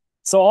Yeah.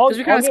 So because I'll we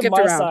I'll kind of give skipped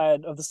my around.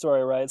 side of the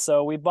story, right?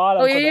 So we bought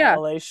Oh them yeah,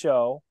 for the yeah. LA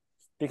show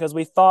because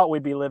we thought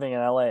we'd be living in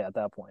LA at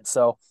that point.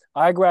 So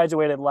I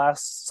graduated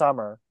last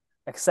summer,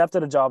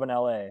 accepted a job in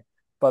LA,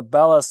 but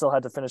Bella still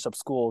had to finish up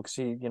school because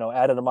she,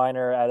 added a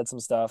minor, added some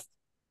stuff.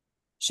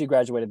 She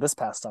graduated this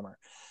past summer.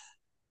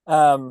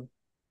 Um,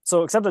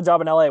 so accepted a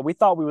job in LA. We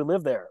thought we would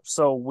live there.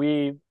 So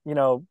we,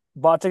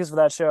 bought tickets for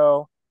that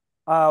show.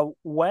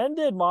 When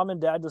did mom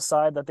and dad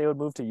decide that they would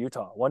move to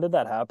Utah? When did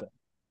that happen?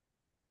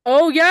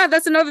 Oh yeah,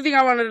 that's another thing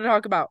I wanted to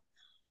talk about.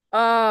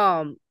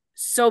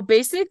 So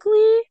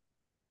basically,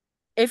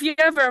 if you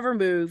have ever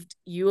moved,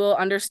 you will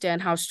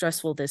understand how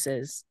stressful this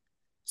is.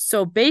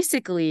 So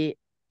basically,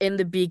 in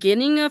the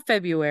beginning of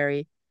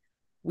February,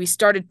 we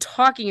started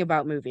talking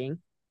about moving.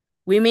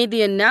 We made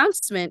the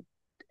announcement.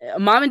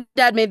 Mom and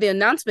dad made the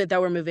announcement that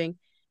we're moving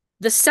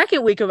the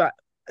second week of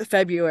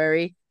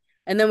February.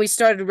 And then we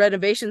started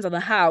renovations on the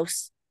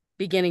house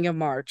beginning of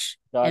March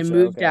and Gotcha.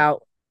 moved Okay.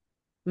 out.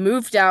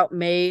 Moved out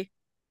May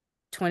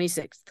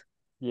 26th.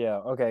 Yeah.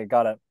 Okay.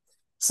 Got it.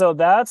 So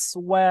that's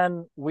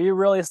when we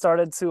really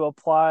started to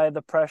apply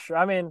the pressure.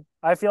 I mean,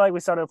 I feel like we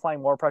started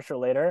applying more pressure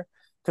later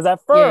because at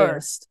Yeah, yeah,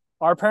 first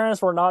our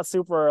parents were not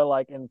super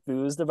like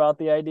enthused about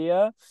the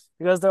idea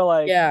because they're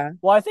like, yeah,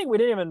 well, I think we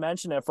didn't even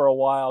mention it for a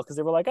while because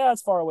they were like, ah,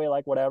 it's far away,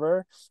 like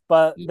whatever.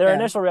 But their yeah,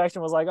 initial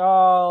reaction was like,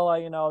 oh,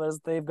 like,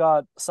 they've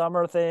got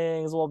summer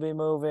things, we'll be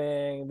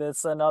moving,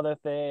 this another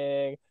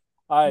thing.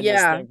 I just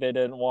yeah, think they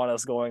didn't want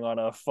us going on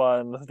a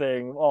fun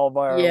thing all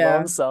by our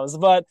yeah, lonesomes.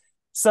 But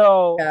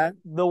so yeah.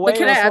 the But way it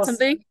can I was add supposed.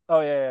 something?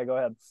 Oh yeah, yeah. Go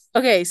ahead.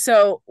 Okay,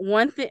 so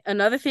one thing,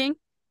 another thing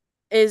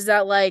is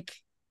that like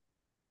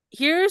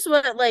here's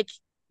what like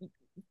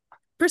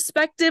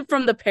perspective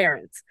from the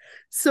parents.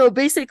 So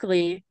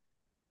basically,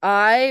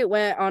 I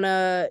went on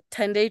a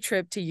 10-day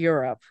trip to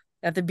Europe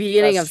at the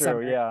beginning That's of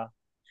true. summer. Yeah.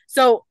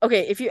 So,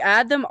 okay, if you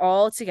add them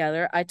all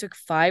together, I took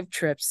 5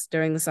 trips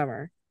during the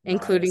summer,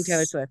 including Taylor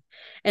Nice. Swift.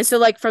 And so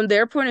like from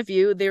their point of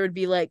view, they would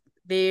be like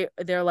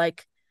they're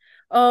like,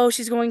 "Oh,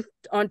 she's going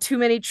on too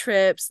many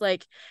trips.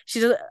 Like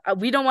she's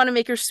we don't want to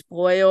make her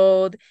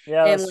spoiled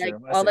Yeah, and that's like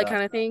true. I all see that that.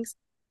 kind of things."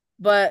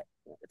 But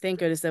thank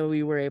goodness that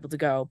we were able to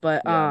go.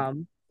 But Yeah,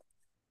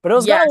 but it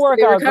was yeah, gonna so work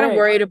they were out kind of great.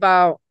 worried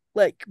about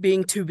like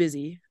being too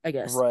busy, I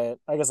guess. Right.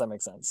 I guess that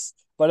makes sense.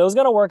 But it was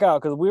gonna work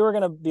out because we were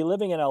gonna be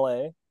living in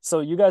LA, so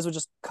you guys would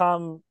just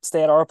come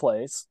stay at our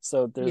place.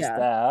 So there's Yeah.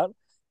 that,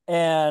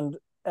 and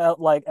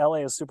like LA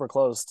is super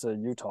close to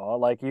Utah.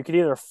 Like you could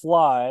either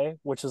fly,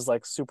 which is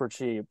like super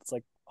cheap. It's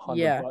like 100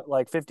 Yeah.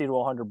 like 50 to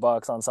 100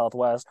 bucks on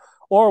Southwest,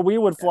 or we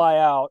would fly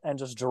out and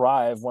just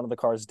drive one of the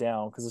cars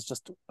down because it's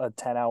just a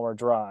 10-hour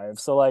drive.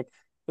 So like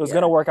it was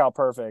gonna Yeah. work out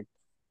perfect.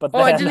 But Oh,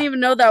 I then didn't even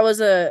know that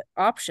was a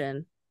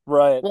option.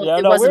 right, Well, yeah,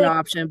 it no, was an we're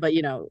option, but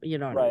you know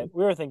what I right. mean.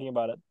 We were thinking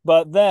about it.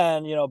 But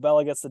then,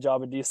 Bella gets the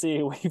job in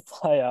DC. We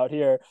fly out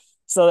here.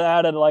 So they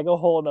added like a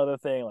whole nother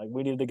thing. Like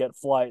we needed to get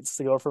flights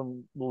to go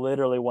from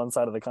literally one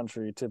side of the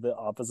country to the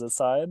opposite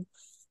side.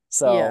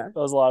 So Yeah. it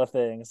was a lot of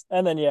things.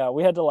 And then yeah,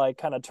 we had to like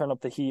kind of turn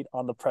up the heat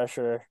on the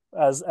pressure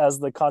as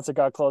the concert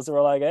got closer.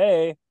 We're like,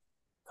 hey,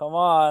 come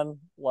on,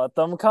 let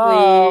them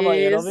come. Like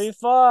it'll be Please.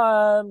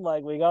 fun.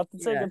 Like we got the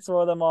Yeah. tickets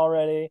for them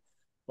already.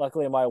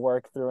 Luckily my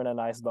work threw in a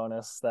nice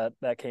bonus that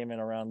came in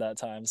around that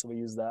time. So we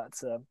used that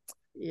to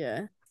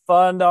Yeah.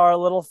 fund our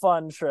little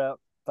fun trip.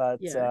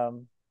 But Yeah.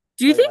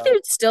 Do you think yeah,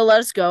 they'd still let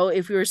us go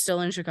if we were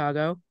still in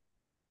Chicago?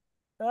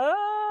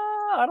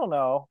 I don't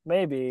know.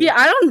 Maybe, Yeah,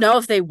 I don't know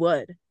if they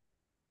would.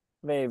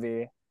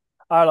 maybe.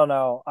 I don't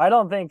know. I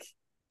don't think.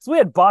 So we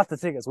had bought the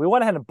tickets. We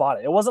went ahead and bought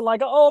it. It wasn't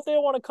like, oh, if they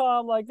don't want to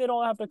come, like they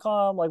don't have to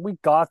come. Like we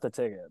got the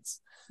tickets.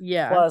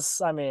 Yeah,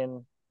 Plus, I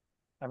mean,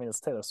 it's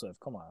Taylor Swift.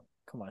 Come on,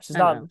 come on. She's I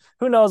not. know.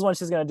 Who knows when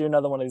she's gonna do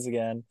another one of these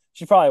again?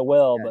 She probably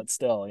will, Yeah. but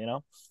still,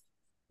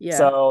 Yeah.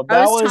 So I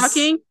that was was,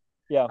 talking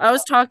yeah. I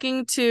was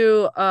talking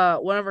to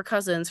one of her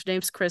cousins. Her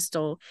name's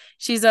Crystal.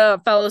 She's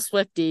a fellow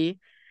Swiftie.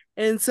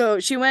 And so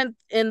she went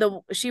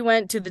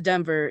to the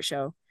Denver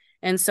show.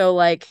 And so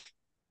like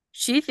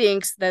she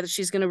thinks that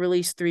she's gonna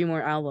release 3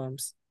 more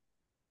albums.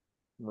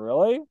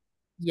 Really?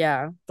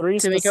 Yeah. Three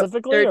To make up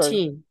specifically, or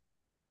 13.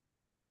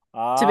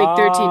 To make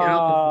 13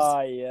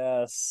 albums.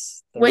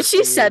 yes, When she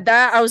 13. said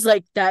that, I was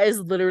like, that is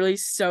literally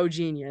so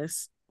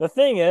genius. The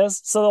thing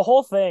is, so the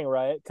whole thing,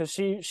 right? Because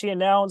she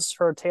announced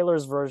her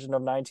Taylor's version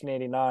of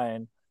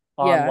 1989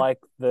 on Yeah. like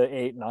the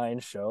 8/9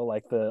 show,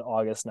 like the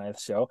August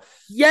 9th show.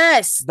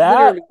 Yes,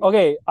 That literally.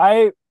 okay,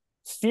 I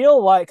feel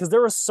like because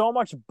there was so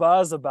much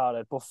buzz about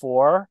it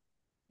before,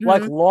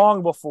 like Hmm.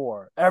 long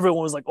before,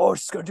 everyone was like, "Oh,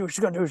 she's gonna do it, she's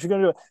gonna do it, she's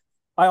gonna do it."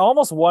 I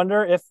almost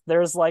wonder if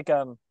there's like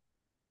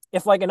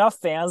if like enough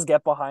fans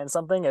get behind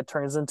something, it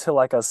turns into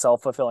like a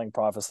self-fulfilling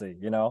prophecy.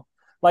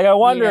 Like I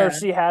wonder if Yeah.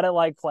 she had it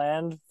like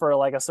planned for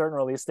like a certain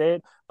release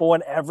date, but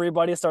when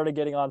everybody started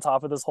getting on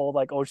top of this whole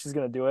like, oh, she's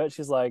gonna do it,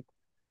 she's like,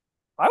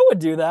 I would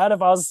do that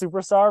if I was a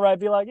superstar, right? I'd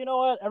be like, you know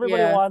what?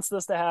 Everybody Yeah. wants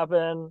this to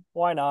happen.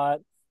 Why not?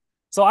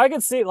 So I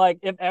could see like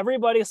if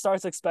everybody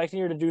starts expecting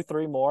her to do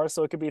 3 more,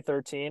 so it could be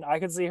 13, I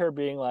could see her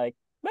being like,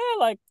 man,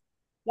 like,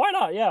 why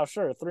not? Yeah,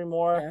 sure. 3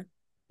 more.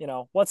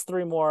 Yeah. What's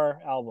 3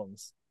 more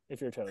albums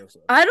if you're Taylor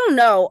Swift? I don't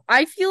know.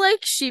 I feel like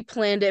she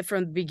planned it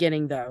from the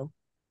beginning though.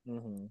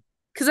 Mm-hmm.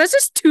 Because that's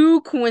just too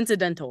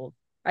coincidental.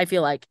 I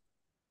feel like.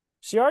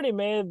 She already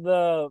made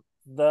the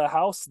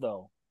house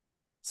though.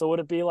 So would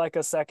it be like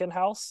a second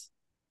house?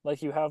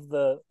 Like you have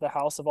the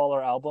house of all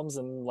our albums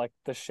and like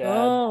the shed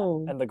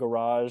Oh, and the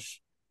garage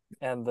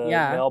and the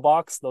yeah.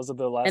 mailbox. Those are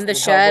the last And the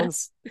three shed.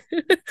 albums.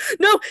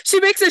 No, she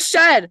makes a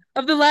shed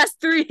of the last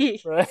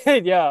three.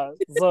 Right? Yeah.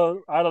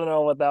 So I don't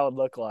know what that would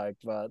look like,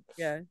 but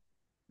Yeah.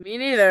 Me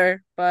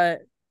neither,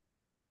 but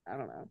I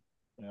don't know.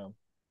 yeah.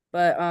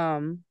 But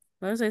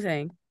what was I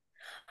saying?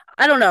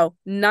 I don't know.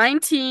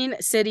 19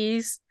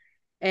 cities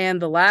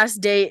and the last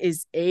date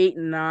is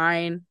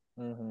 8/9.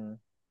 Mm-hmm.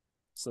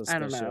 I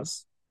don't know.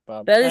 Suspicious.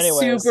 But That is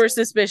anyways, super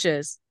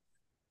suspicious.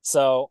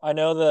 so I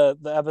know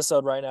the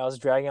episode right now is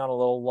dragging on a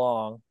little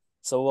long.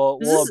 So we'll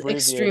This we'll is abbreviate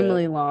it.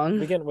 extremely We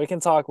long. can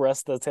talk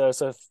rest of the Taylor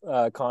Swift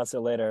concert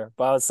later.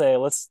 But I would say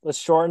let's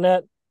shorten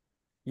it.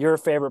 Your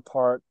favorite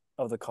part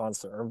of the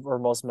concert or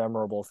most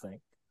memorable thing.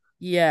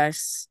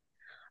 Yes.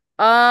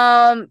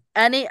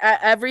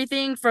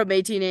 Everything from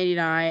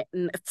 1889,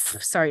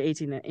 sorry,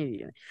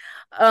 1889,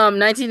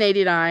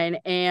 1989,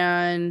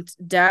 and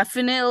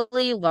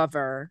definitely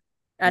Lover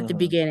at the Hmm.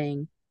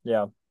 beginning.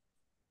 Yeah.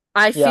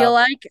 I Yeah. feel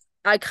like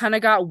I kind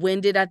of got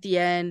winded at the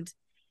end,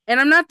 and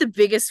I'm not the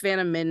biggest fan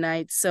of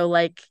Midnight, so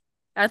like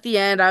at the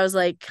end, I was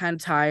like kind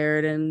of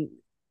tired, and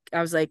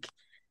I was like,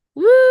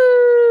 woo!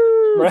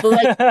 Right. But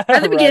like at the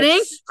Right.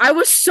 beginning, I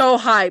was so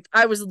hyped.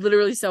 I was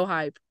literally so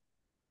hyped.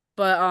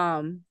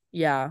 But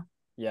yeah.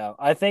 Yeah.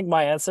 I think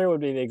my answer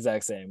would be the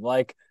exact same.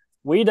 Like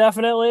we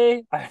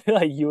definitely, I feel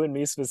like you and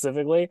me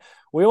specifically,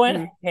 we went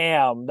Mhm.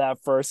 ham that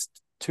first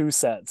two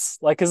sets.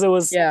 Like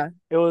because Yeah.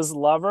 it was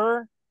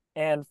Lover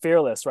and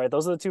Fearless, right?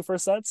 Those are the two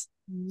first sets.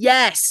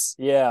 Yes.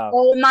 Yeah.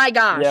 Oh my Yeah,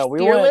 gosh.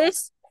 we went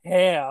Fearless.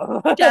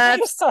 ham.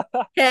 Chef's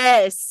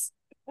kiss.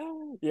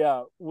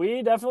 Yeah,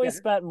 we definitely Yeah.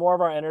 spent more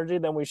of our energy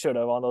than we should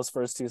have on those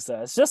first two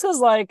sets. Just because,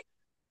 like,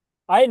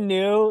 I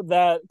knew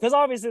that because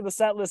obviously the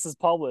set list is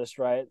published,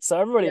 right? So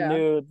everybody Yeah.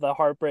 knew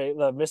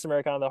the Miss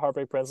Americana, the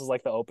Heartbreak Prince was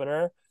like the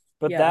opener,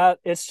 but Yeah. that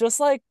it's just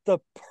like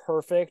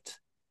perfect,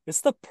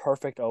 it's the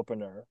perfect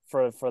opener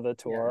for the Yeah.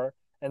 tour.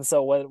 And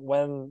so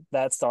when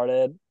that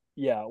started,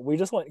 yeah, we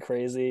just went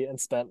crazy and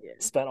Yeah.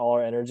 spent all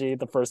our energy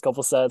the first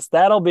couple sets.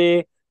 That'll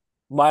be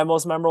my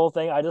most memorable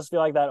thing. I just feel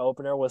like that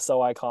opener was so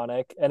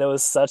iconic and it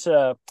was such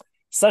a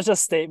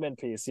statement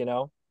piece, you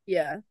know?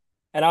 Yeah.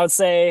 And I would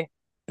say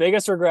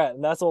biggest regret,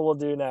 and that's what we'll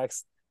do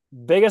next.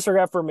 Biggest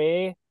regret for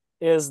me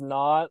is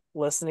not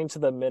listening to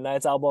the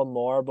Midnight's album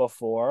more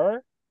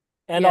before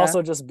and Yeah.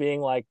 also just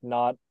being like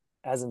not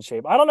as in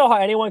shape. I don't know how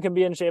anyone can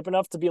be in shape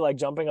enough to be like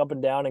jumping up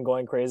and down and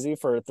going crazy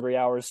for 3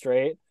 hours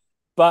straight.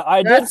 But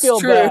I did That's feel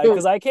bad true.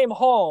 because I came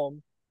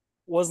home,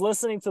 was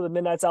listening to the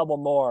Midnight's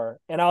album more,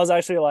 and I was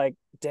actually like,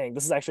 dang,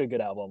 this is actually a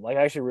good album. Like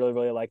I actually really,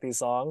 really like these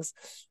songs.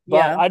 But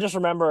Yeah. I just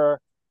remember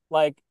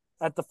like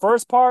at the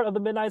first part of the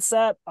Midnight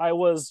set, I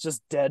was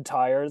just dead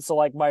tired. So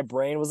like my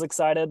brain was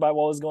excited by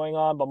what was going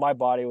on, but my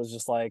body was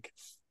just like,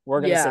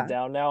 we're gonna sit Yeah.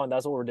 down now, and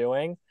that's what we're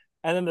doing.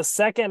 And then the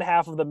second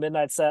half of the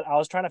Midnight set, I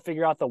was trying to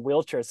figure out the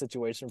wheelchair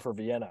situation for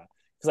Vienna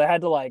because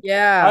I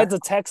Yeah. had to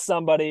text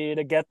somebody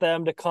to get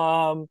them to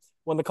come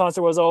when the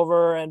concert was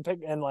over and pick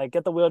and like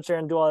get the wheelchair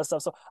and do all that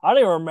stuff. So I don't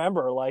even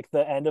remember like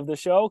the end of the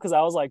show because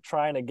I was like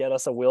trying to get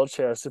us a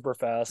wheelchair super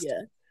fast.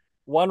 Yeah.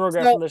 One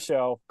regret from So the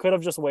show. Could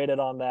have just waited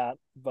on that,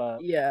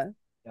 but yeah.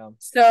 yeah.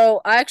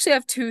 So I actually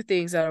have two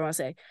things that I want to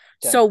say.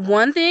 Okay. So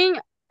one thing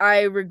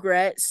I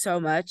regret so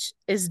much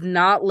is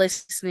not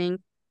listening.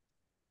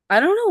 I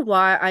don't know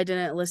why I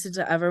didn't listen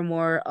to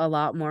Evermore a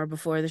lot more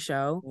before the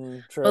show.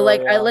 But True.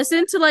 like Yeah. I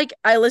listened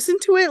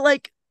to it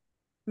like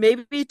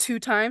maybe two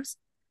times,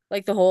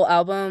 like the whole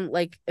album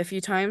like a few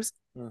times.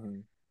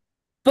 Mm-hmm.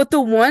 But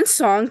the one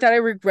song that I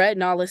regret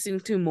not listening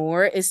to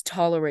more is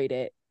Tolerate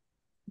It.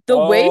 The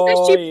way that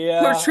Oh she yeah.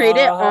 portrayed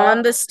it Uh-huh.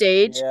 on the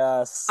stage,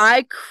 Yes.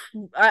 I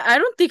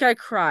don't think I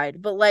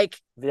cried, but like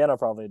Vienna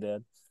probably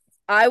did.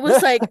 I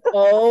was like,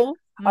 "Oh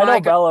I know my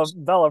God."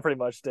 Bella pretty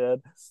much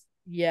did.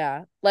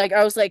 Yeah. Like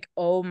I was like,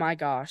 "Oh my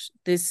gosh.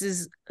 This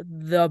is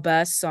the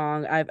best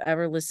song I've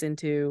ever listened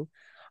to."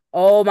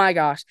 Oh my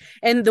gosh.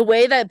 And the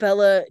way that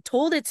Bella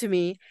told it to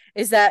me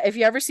is that if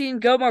you ever seen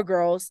Gilmore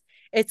Girls,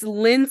 it's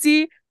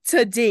Lindsay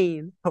to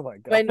Dean Oh my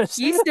when gosh.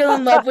 he's still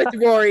in love with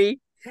Rory.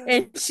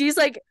 And she's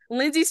like,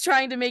 Lindsay's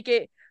trying to make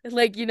it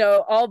like,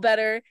 all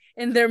better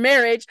in their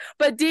marriage,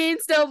 but Dean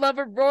still in love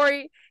with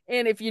Rory.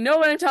 And if you know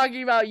what I'm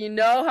talking about, you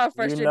know how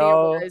frustrating it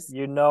was. if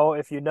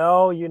you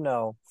know, you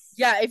know.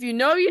 Yeah, if you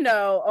know, you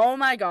know. Oh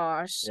my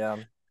gosh. Yeah.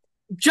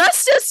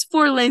 Justice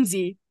for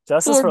Lindsay.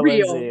 Justice For for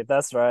real. Lindsay.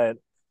 That's right.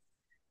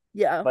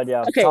 Yeah. But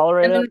yeah, Okay.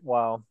 tolerate And it. then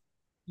Wow.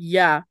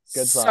 yeah,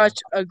 Good song. such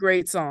a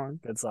great song.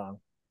 Good song.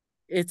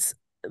 It's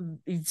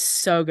it's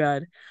so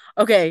good.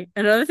 Okay,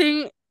 another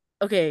thing.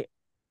 Okay,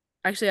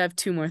 actually, I have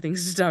two more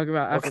things to talk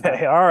about after that.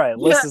 Okay. All right.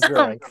 Yeah. List is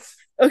growing.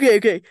 Okay.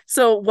 Okay.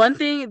 So one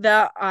thing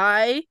that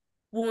I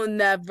will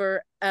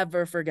never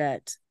ever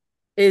forget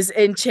is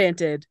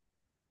Enchanted.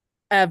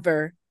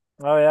 Ever.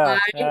 Oh yeah.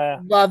 I Yeah.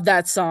 love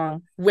that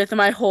song with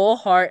my whole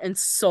heart and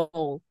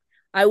soul.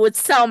 I would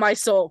sell my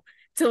soul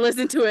to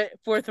listen to it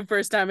for the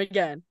first time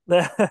again.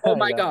 Yeah. Oh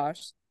my Yeah.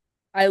 gosh.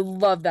 I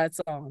love that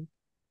song.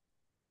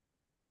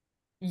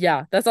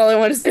 Yeah, that's all I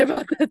want to say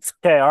about that song.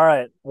 Okay. All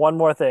right. One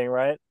more thing,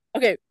 right?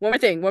 Okay, one more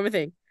thing, one more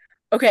thing.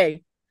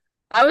 Okay,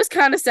 I was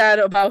kind of sad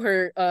about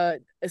her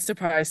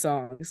surprise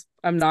songs.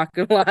 I'm not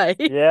gonna lie.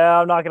 Yeah,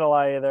 I'm not gonna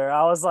lie either.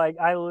 I was like,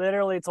 I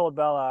literally told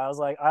Bella, I was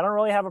like, I don't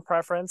really have a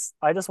preference.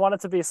 I just want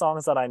it to be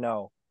songs that I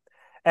know.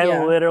 And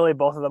Yeah. literally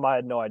both of them I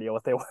had no idea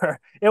what they were.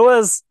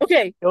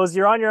 Okay. It was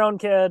You're on Your Own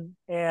Kid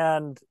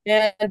and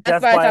And Death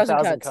Death by a by a Thousand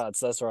Thousand Cuts. Cuts.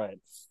 That's right.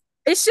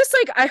 It's just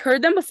like I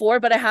heard them before,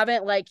 but I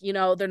haven't like,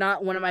 they're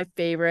not one of my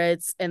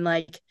favorites. And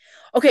like,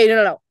 okay, no,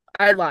 no, no.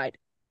 I lied.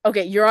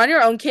 Okay, You're on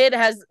Your Own Kid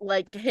has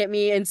like hit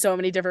me in so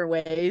many different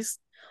ways.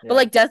 But Yeah.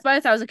 like Death by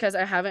a Thousand Cuts,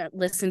 I haven't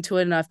listened to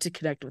it enough to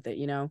connect with it,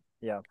 you know?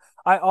 Yeah.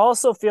 I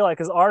also feel like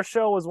because our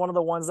show was one of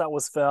the ones that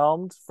was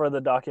filmed for the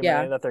Yeah.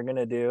 documentary that they're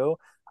gonna do,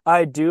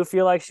 I do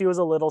feel like she was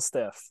a little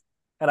stiff.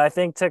 And I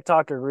think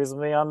TikTok agrees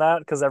with me on that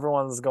because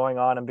everyone's going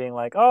on and being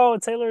like, "Oh,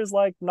 Taylor's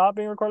like not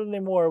being recorded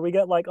anymore. We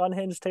get like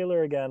unhinged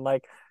Taylor again."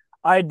 Like,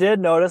 I did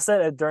notice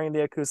it during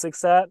the acoustic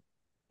set.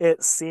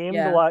 It seemed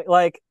Yeah.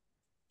 like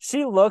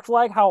she looked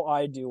like how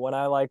I do when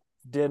I like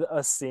did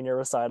a senior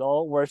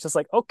recital where it's just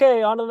like,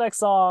 okay, on to the next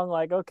song,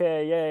 like,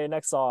 okay, yay,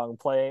 next song,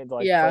 play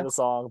Yeah. the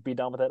song, be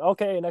done with it.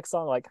 Okay, next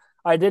song. Like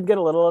I did get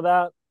a little of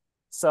that.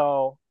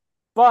 So,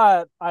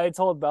 but I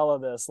told Bella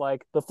this,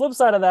 like the flip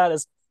side of that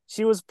is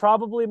she was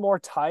probably more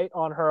tight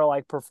on her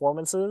like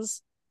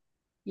performances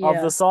of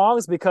the Yeah.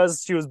 songs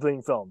because she was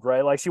being filmed,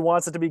 right? Like she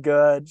wants it to be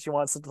good. She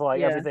wants it to like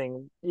Yeah.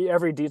 everything,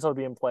 every detail to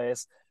be in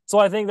place. So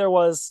I think there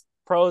was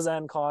pros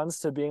and cons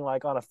to being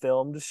like on a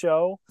filmed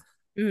show.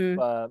 Hmm.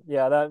 But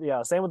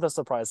yeah, same with the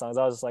surprise songs.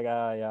 I was just like,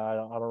 yeah, I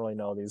don't really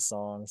know these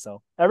songs.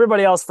 So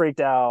everybody else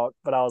freaked out,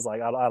 but I was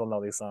like, I don't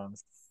know these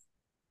songs.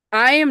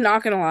 I am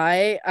not gonna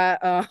lie.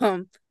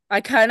 I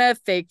kind of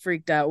fake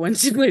freaked out when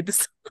she played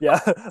this. Yeah.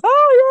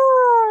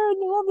 Oh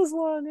yeah, I love this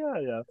one. Yeah,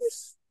 yeah.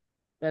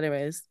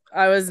 Anyways,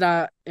 I was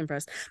not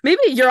impressed.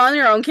 Maybe You're on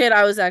Your Own, Kid.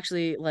 I was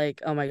actually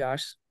like, oh my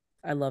gosh,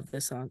 I love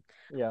this song.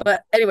 Yeah.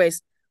 But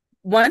anyways,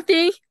 one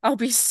thing I'll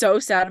be so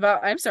sad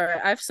about. I'm sorry,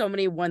 I have so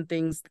many one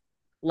things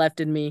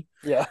left in me.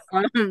 Yeah.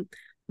 Um,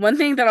 one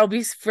thing that I'll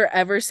be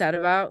forever sad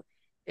about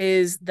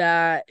is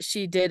that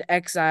she did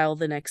Exile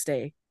the next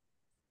day.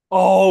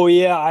 Oh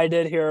yeah, I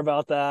did hear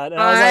about that.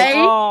 And I was like, I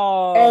oh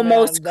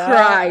almost man, that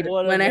cried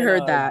would have when I been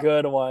heard a that.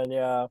 good one.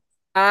 Yeah.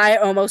 I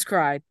almost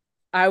cried.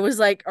 I was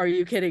like, are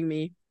you kidding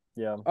me?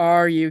 Yeah.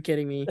 Are you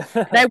kidding me?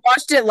 And I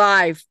watched it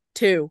live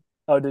too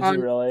Oh, did you on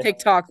really?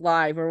 TikTok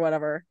live or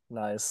whatever.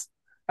 Nice.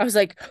 I was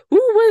like,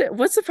 ooh,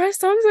 what surprise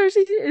songs is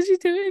she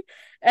doing?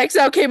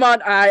 XL came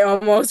on, I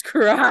almost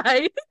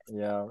cried.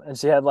 Yeah. And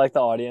she had like the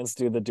audience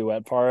do the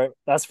duet part.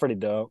 That's pretty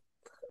dope.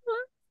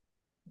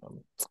 Um,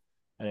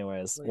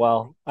 anyways,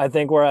 well, I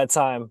think we're at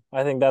time.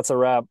 I think that's a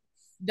wrap.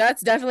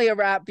 That's definitely a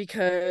wrap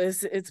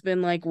because it's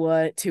been like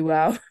what, 2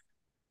 hours.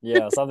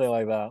 Yeah, something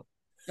like that.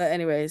 But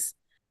anyways,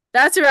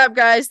 that's a wrap,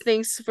 guys.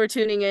 Thanks for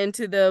tuning in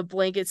to the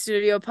Blanket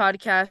Studio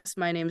podcast.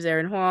 My name is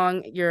Aaron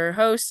Huang, your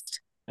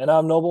host. And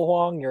I'm Noble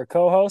Huang, your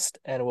co host,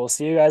 and we'll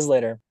see you guys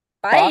later.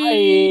 Bye.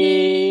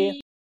 Bye.